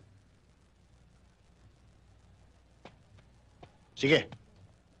 sir. Sige.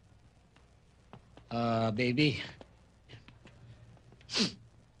 Baby.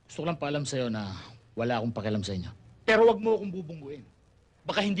 Gusto ko lang paalam sa'yo na wala akong pakialam sa inyo. Pero wag mo akong bubungguin.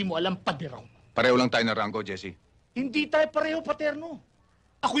 Baka hindi mo alam padiraw mo. Pareho lang tayo na rango, Jesse. Hindi tayo pareho, paterno.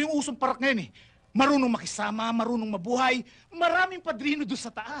 Ako yung usong parak ngayon eh. Marunong makisama, marunong mabuhay. Maraming padrino doon sa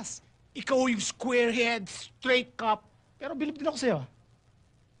taas. Ikaw yung square head, straight cup. Pero bilib din ako sa'yo.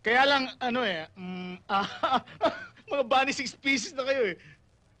 Kaya lang, mga bunny 6 pieces na kayo eh.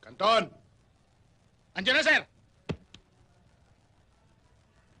 Kanton! Andiyan na, sir!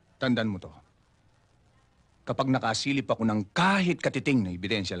 Tandaan mo to. Kapag nakasilip ako ng kahit katiting na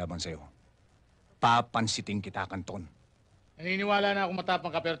ebidensya laban sa'yo, papansiting kita, Kanton. Naniniwala na ako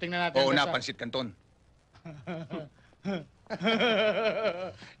matapang ka, pero tingnan natin. Oo, napansit, Kanton.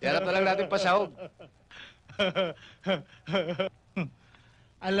 Yarap na lang natin pasahog.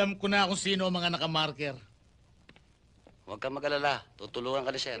 Alam ko na kung sino ang mga nakamarker. Huwag kang mag-alala. Tutulungan ka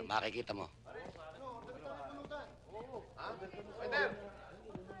ni sir. Makikita mo.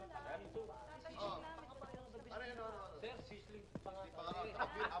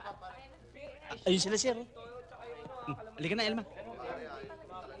 Ayun sila, sir. Halika na, Elma.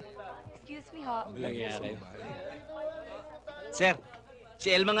 Excuse me, ho. Sir, si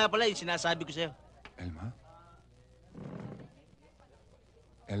Elma nga pala yung sinasabi ko sa'yo. Elma?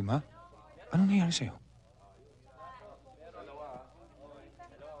 Elma? Anong nangyari sa'yo?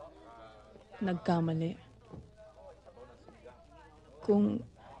 Nagkamali. Kung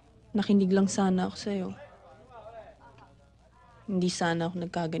nakinig lang sana ako sa'yo, hindi sana ako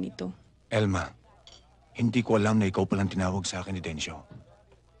nagkaganito. Elma, hindi ko alam na ikaw palang tinawag sa akin ni Densyo.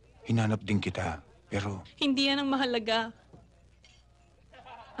 Hinanap din kita, pero... Hindi yan ang mahalaga.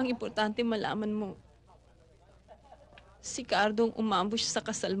 Ang importante malaman mo, si Cardo ang umambush sa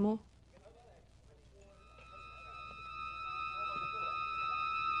kasal mo.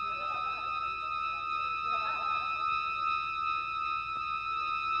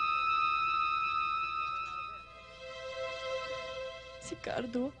 Si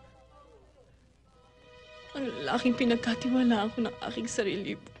Cardo, ang laking pinagkatiwalaan ko ng aking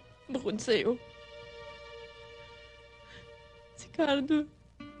sarili bukod sa'yo. Si Cardo,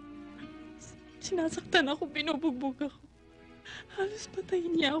 sinasaktan ako, binubugbog ako. Halos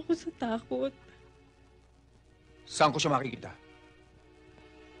patayin niya ako sa takot. Saan ko siya makikita?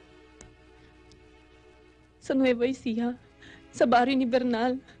 Sa Nueva Ecija, sa baryo ni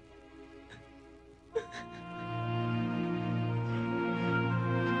Bernal.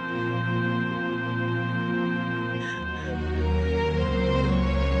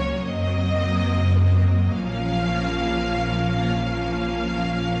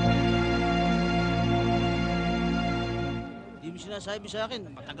 Sinasabi sa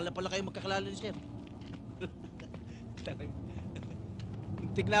akin, matagal na pala kayo magkakilala ni sir.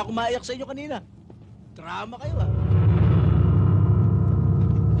 Muntik na ako maiyak sa inyo kanina. Drama kayo, ah.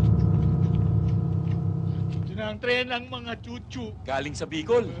 Ito na Ang tren ng mga chuchu. Galing sa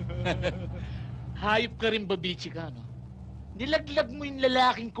Bicol. Hayop ka rin, babichi ka, no? Nilaglag mo yung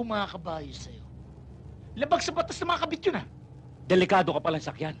lalaking kumakabayo sa'yo. Labag sa batas na mga kabit yun, ah. Delikado ka palang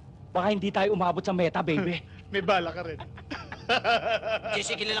sakyan. Baka hindi tayo umabot sa meta, baby. May bala ka rin.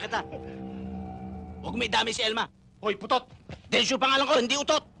 Jesse, kilala kita. Huwag may dami si Elma. Hoy, putot! Densyo pangalan ko, hindi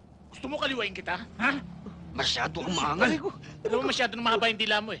utot. Gusto mo kaliwain kita, ha? Masyado kang maangal. Alam mo, masyado na mahaba yung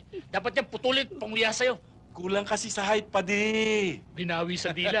dila mo, eh. Dapat yan putulin, panguya sa'yo. Kulang kasi sa height pa di. Binawi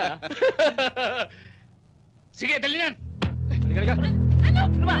sa dila, ha? Sige, dali yan! Halika. Ano?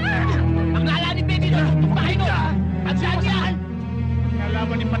 Ano ba? Ang lalanin pa dito! Bahay mo! Ang saan yan?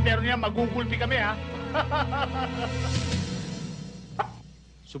 Nalaman ni Patero niya, magugulpi kami, ha?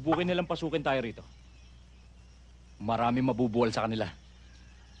 Subukin nilang pasukin tayo rito. Marami mabubuwal sa kanila.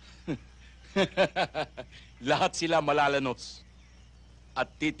 Lahat sila malalanos.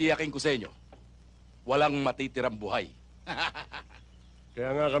 At titiyakin ko sa inyo, walang matitirang buhay. Kaya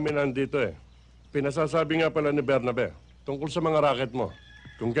nga kami nandito eh. Pinasasabi nga pala ni Bernabe, tungkol sa mga racket mo.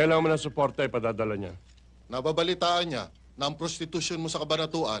 Kung kailangan mo ng suporta, ipadadala niya. Nababalitaan niya na ang prostitution mo sa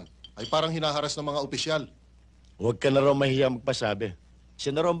kabanatuan ay parang hinaharas ng mga opisyal. Huwag ka na raw mahiya magpasabi. Siya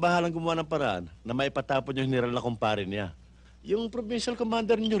na raw ang bahalang gumawa ng paraan na maipatapon yung hiniral na kumpare niya. Yung provincial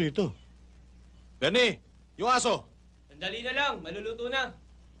commander ninyo rito. Bernie, yung aso. Sandali na lang, maluluto na.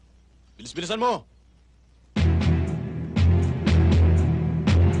 Bilis-bilisan mo.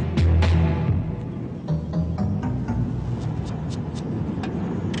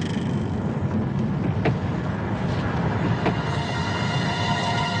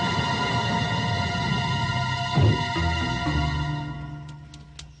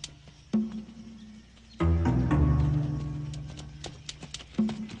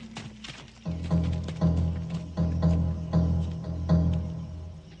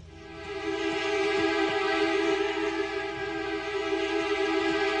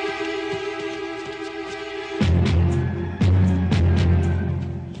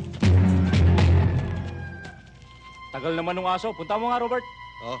 Tagal naman ng aso. Punta mo nga, Robert.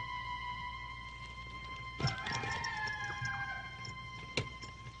 Oh.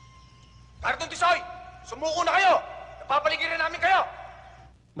 Karton Tisoy! Sumuko na kayo! Napapaligiran namin kayo!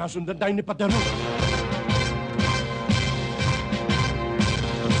 Nasundan tayo ni Paterno.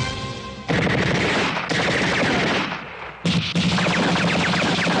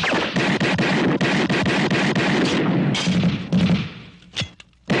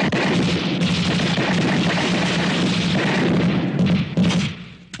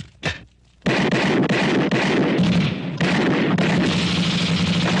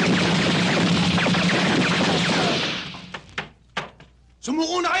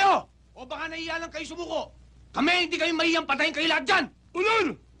 Sumuko na kayo! O baka nahiya lang kayo sumuko? Kami hindi kayo mahiyang patayin kayo lahat dyan!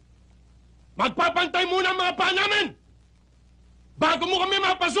 Ulol! Magpapantay muna ang mga paa namin! Bago mo kami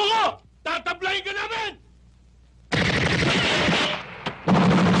mapasuko, tatablayin ka namin!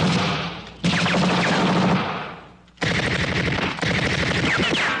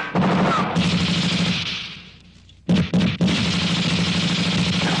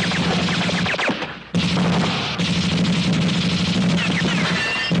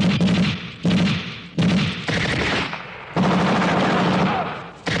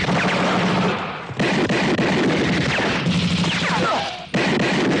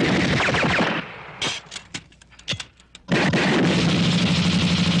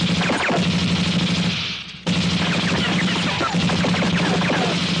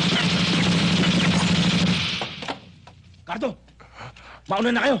 Cardo!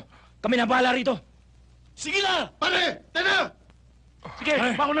 Mauna na kayo! Kami na bahala rito! Sige na! Pare! Tena! Sige,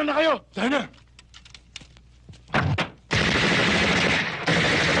 mauna na kayo! Sana!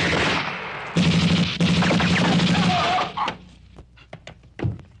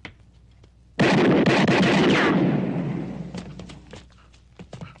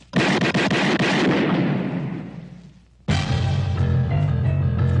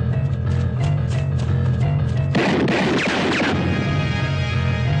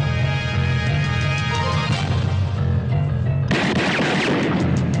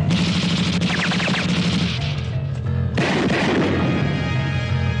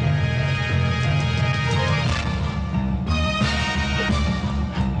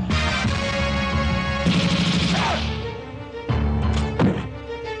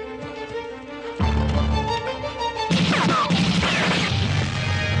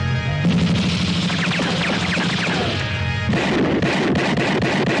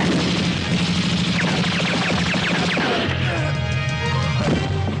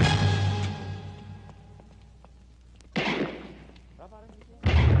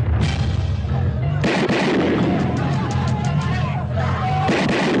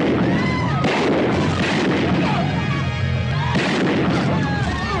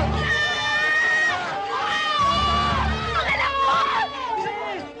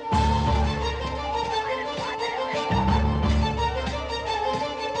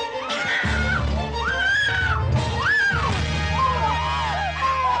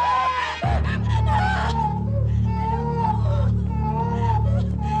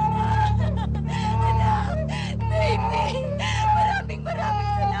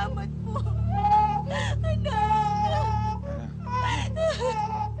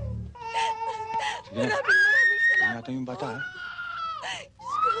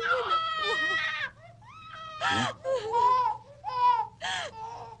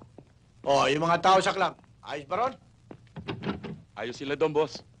 Oh, yung mga tao sa club. Ayos ba ron? Ayos sila doon,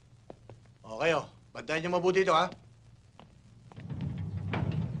 boss. Okay, oh. Bantayan niyo mabuti ito, ha?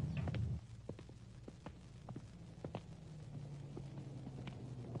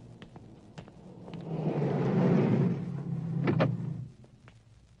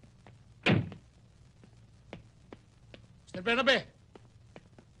 Mr. Bernabe!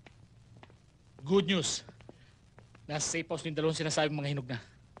 Good news. Nasa safe house yung dalawang sinasabing mga hinog na.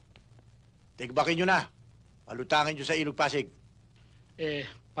 Tigbakin nyo na. Palutangin nyo sa ilog Pasig. Eh,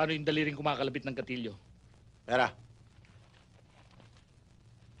 paano yung daliring kumakalabit ng katilyo? Pera.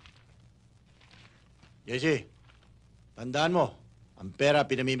 Jesse, tandaan mo, ang pera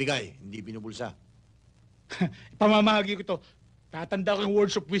pinamimigay, hindi binubulsa. Pamamahagi ko ito. Tatanda ko yung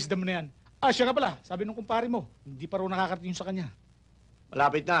words of wisdom na yan. Ah, siya ka pala. Sabi nung kumpare mo, hindi pa raw nakakarating sa kanya.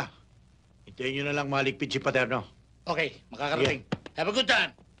 Malapit na. Hintayin nyo na lang maligpit si Paterno. Okay, makakarating. Have a good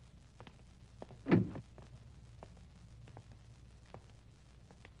time!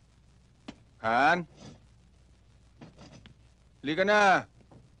 Han? Halika na.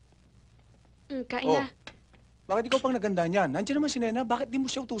 Kain Oh. na. Bakit ikaw pang naganda niyan? Nandiyan naman si Nena. Bakit di mo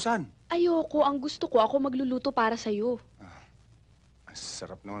siya utusan? Ayoko. Ang gusto ko, ako magluluto para sa'yo. Ang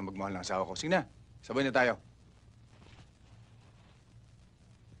sarap naman magmahal ng asawa ko. Sige na, sabay na tayo.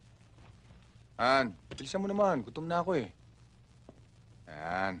 Han, bilisan mo naman. Gutom na ako eh.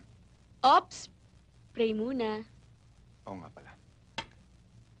 Yan. Ops! Pray muna. Oo nga pala.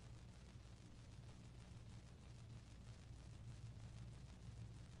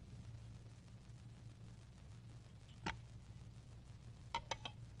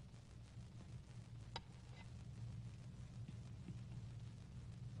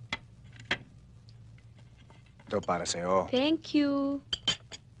 Ito para sa'yo. Thank you.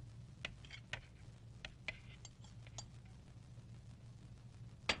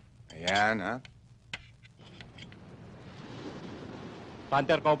 Ayan, ha?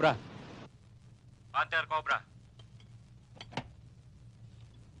 Panther Cobra. Panther Cobra.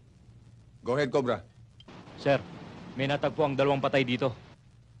 Go ahead, Cobra. Sir, may natagpo ang dalawang patay dito.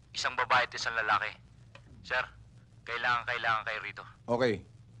 Isang babae at isang lalaki. Sir, kailangan kayo rito. Okay.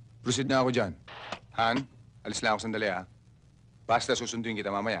 Proceed na ako dyan. Han, alis lang ako sandali, ha? Basta susunduin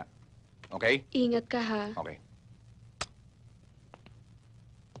kita mamaya. Okay? Ingat ka, ha? Okay.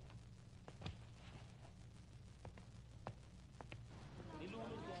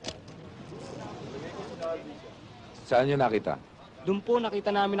 Saan nyo nakita? Doon po, nakita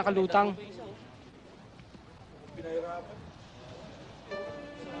namin nakalutang.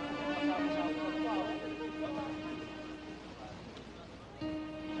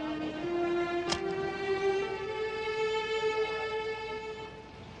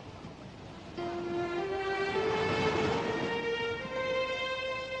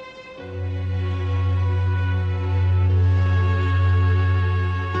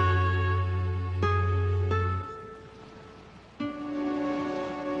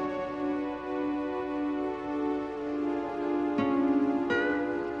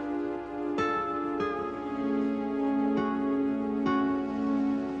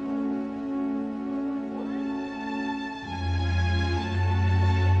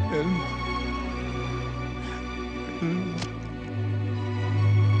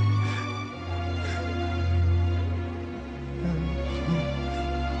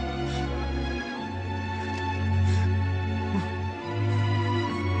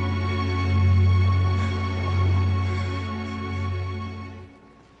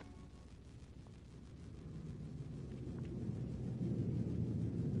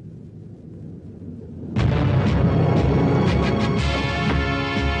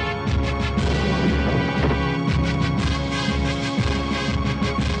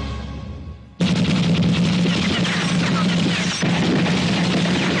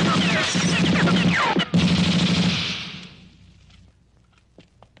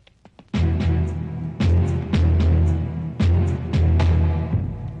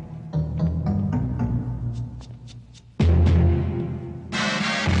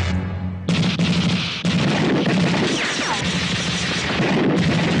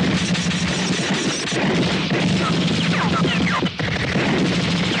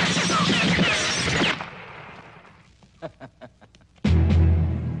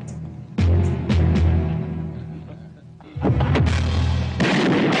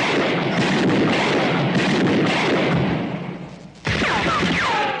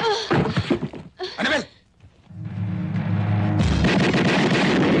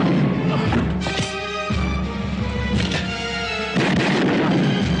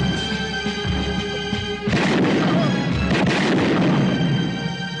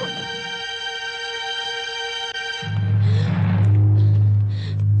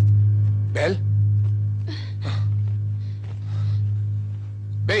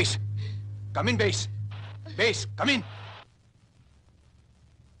 Base! Come in, Base! Base, come in!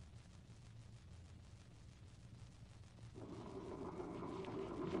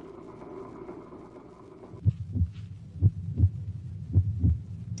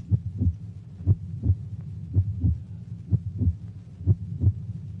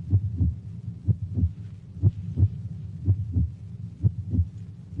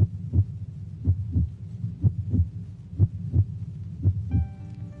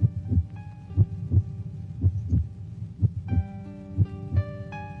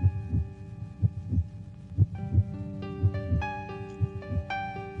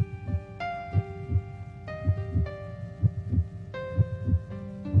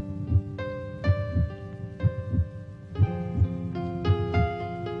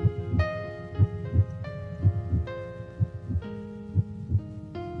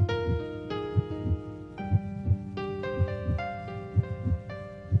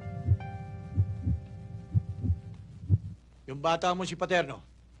 Yung bata mo si Paterno,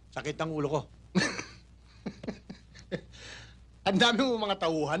 sakit ng ulo ko. Ang dami mo mga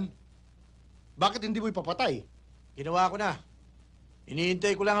tauhan. Bakit hindi mo ipapatay? Ginawa ko na.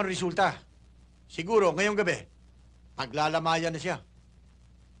 Iniintay ko lang ang resulta. Siguro, ngayong gabi, paglalamayan na siya.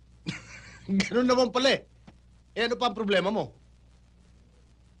 Ganun naman pala eh. Eh ano pa ang problema mo?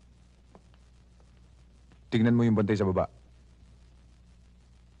 Tingnan mo yung bantay sa baba.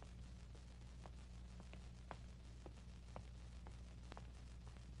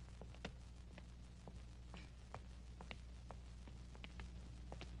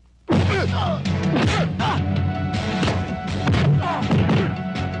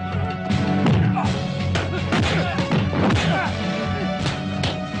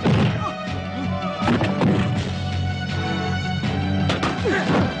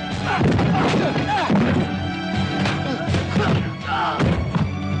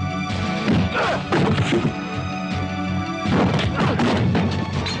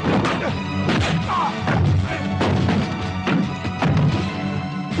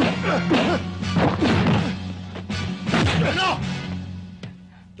 Ano?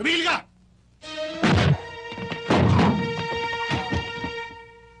 Tumigil ka!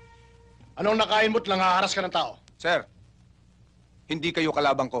 Anong nakain mo't lang haharas ka ng tao? Sir, hindi kayo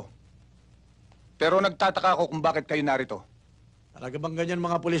kalabang ko. Pero nagtataka ako kung bakit kayo narito. Talaga bang ganyan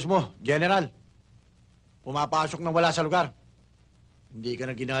mga pulis mo, General? Pumapasok nang wala sa lugar. Hindi ka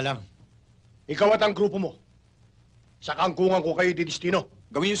na ginalang. Ikaw at ang grupo mo. Sa kangkungan ko kayo didistino.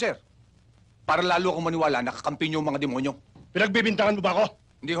 Gawin niyo, sir. Para lalo akong maniwala, nakakampi niyo ang mga demonyo. Pinagbibintangan mo ba ako?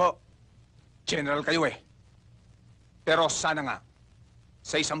 Hindi ho. General kayo eh. Pero sana nga,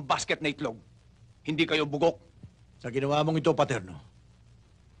 sa isang basket na itlog, hindi kayo bugok. Sa ginawa mong ito, Paterno,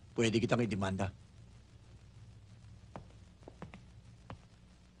 pwede kitang idemanda.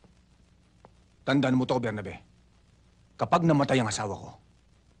 Tandaan mo to, Bernabe. Kapag namatay ang asawa ko,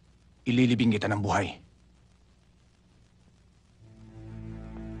 ililibing kita ng buhay.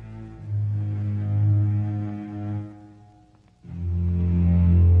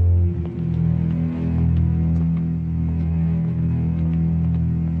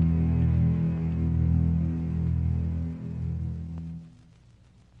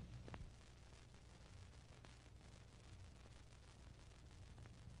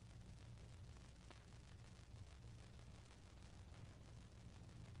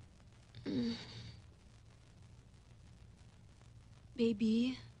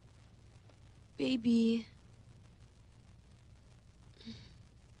 Baby. Baby.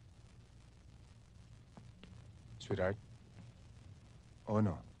 Sweetheart? Oh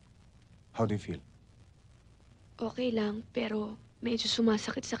no. How do you feel? Okay lang, pero medyo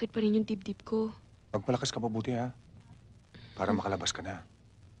sumasakit-sakit pa rin yung dibdib ko. Magpalakas ka mabuti, ha? Para makalabas ka na.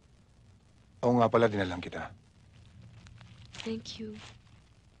 Oo nga pala, dinalang kita. Thank you.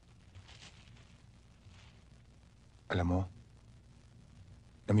 Alam mo,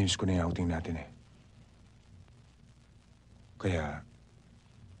 namimiss ko na yung outing natin eh. Kaya,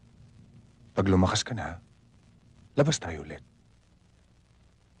 pag lumakas ka na, labas tayo ulit.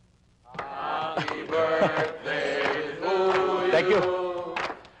 Happy birthday to you. Thank you.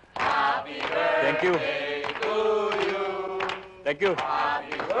 Happy birthday Thank you. to you. Thank you.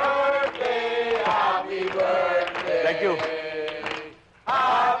 Happy birthday, happy birthday. Thank you.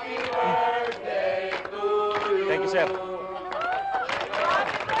 Happy birthday to you. Thank you, sir.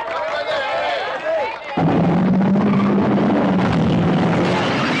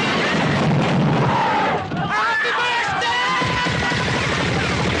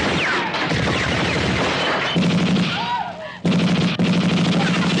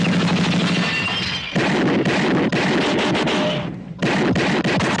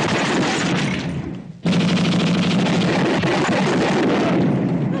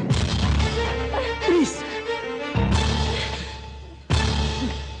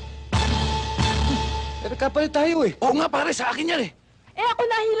 Nagkapalit tayo eh. Oo nga pare, sa akin yan eh. Eh, ako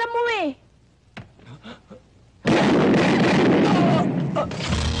nahilam mo eh.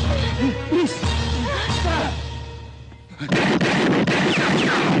 Please!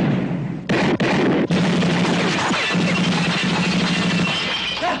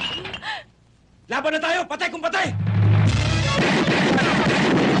 Laban na tayo! Patay kung patay!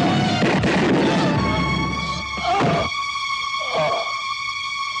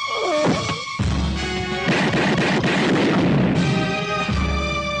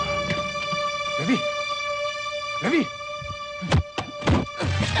 Levi! Levi!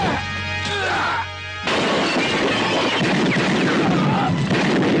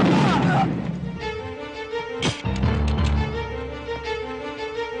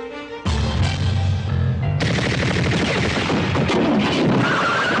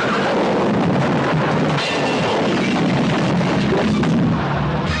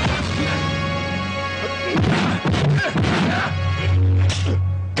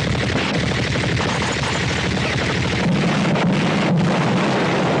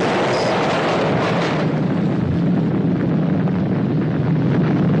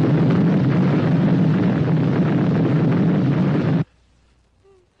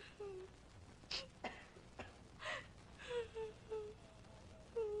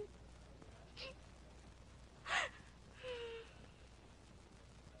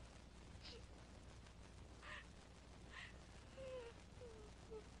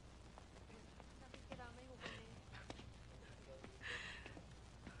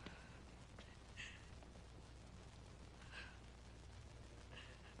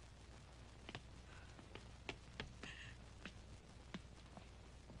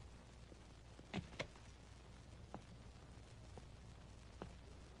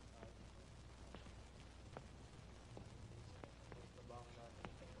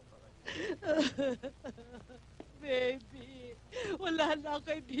 Baby, wala na ang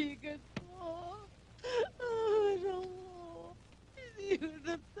kaibigan ko. Ano mo? Hindi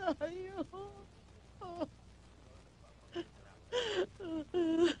na tayo.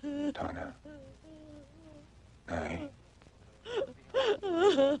 Tama na. Nay.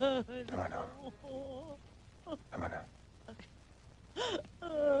 Tama na. Tama na.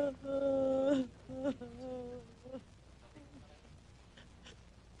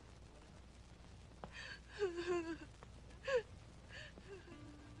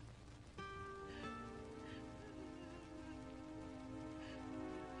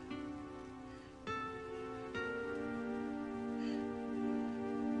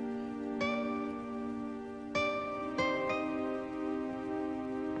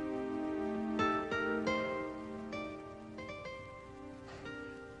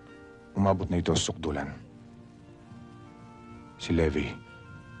 Umabot na ito sa sukdulan. Si Levi,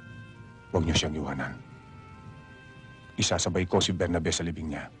 huwag niyo siyang iwanan. Isasabay ko si Bernabe sa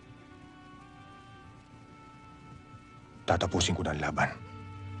libing niya. Tatapusin ko na ang laban.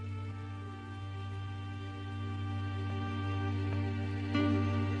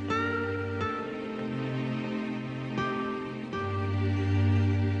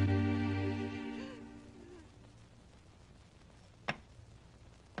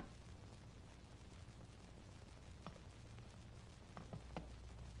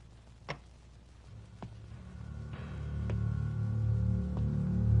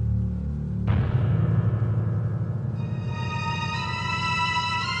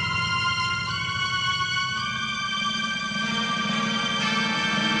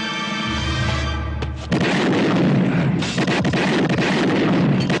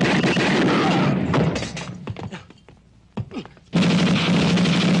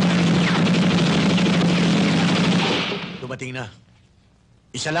 Dumating na.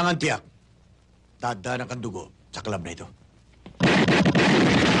 Isa lang ang tiyak. Dadaanan kang dugo sa club na ito.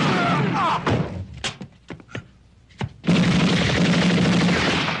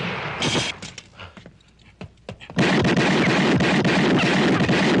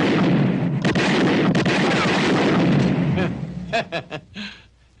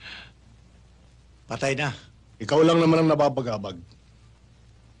 Patay na. Ikaw lang naman ang nababagabag.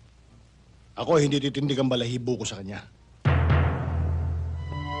 Ako hindi titindig ang balahibo ko sa kanya.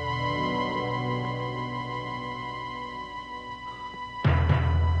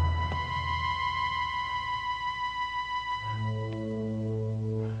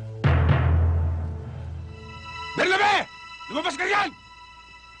 Bernabe! Lumabas ka riyan!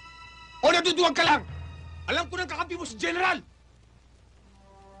 O natutuwag ka lang? Alam ko nang kakampi mo si General!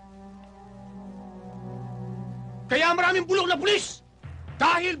 Kaya maraming bulok na pulis!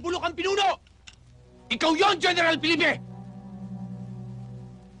 Dahil bulok ang pinuno! Ikaw yon, General Felipe!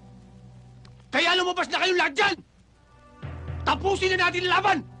 Kaya lumabas na kayong lahat dyan! Tapusin na natin ang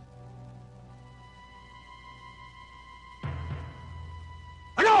laban!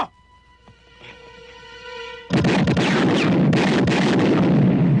 Ano?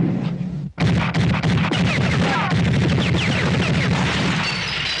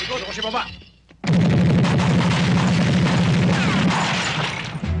 Likod ako si baba!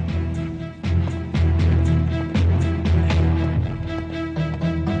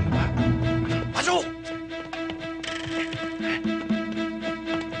 Pasok!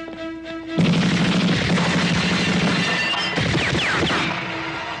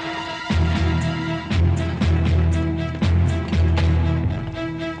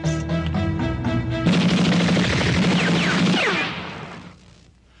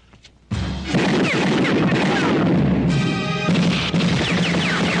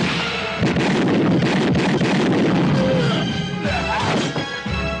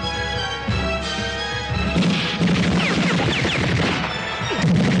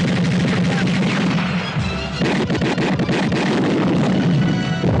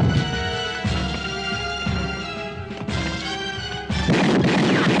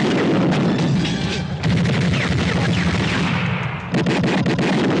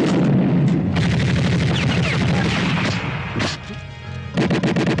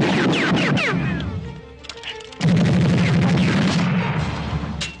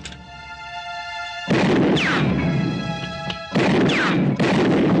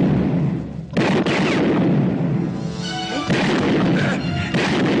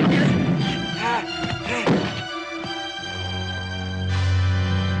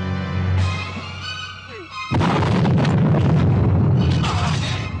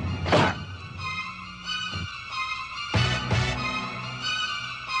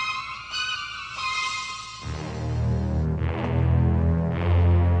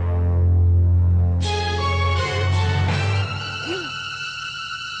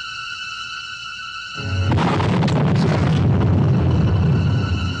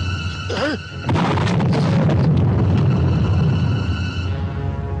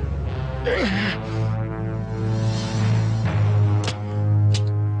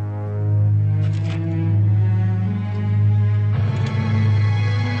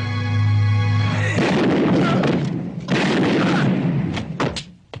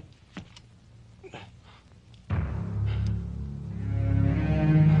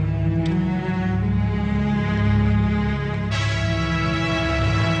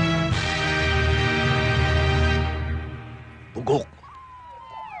 Bugok.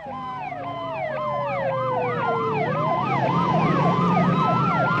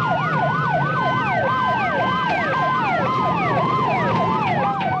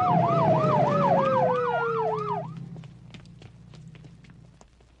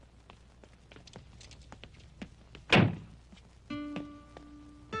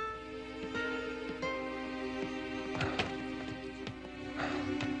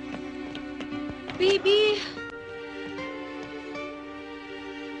 Baby!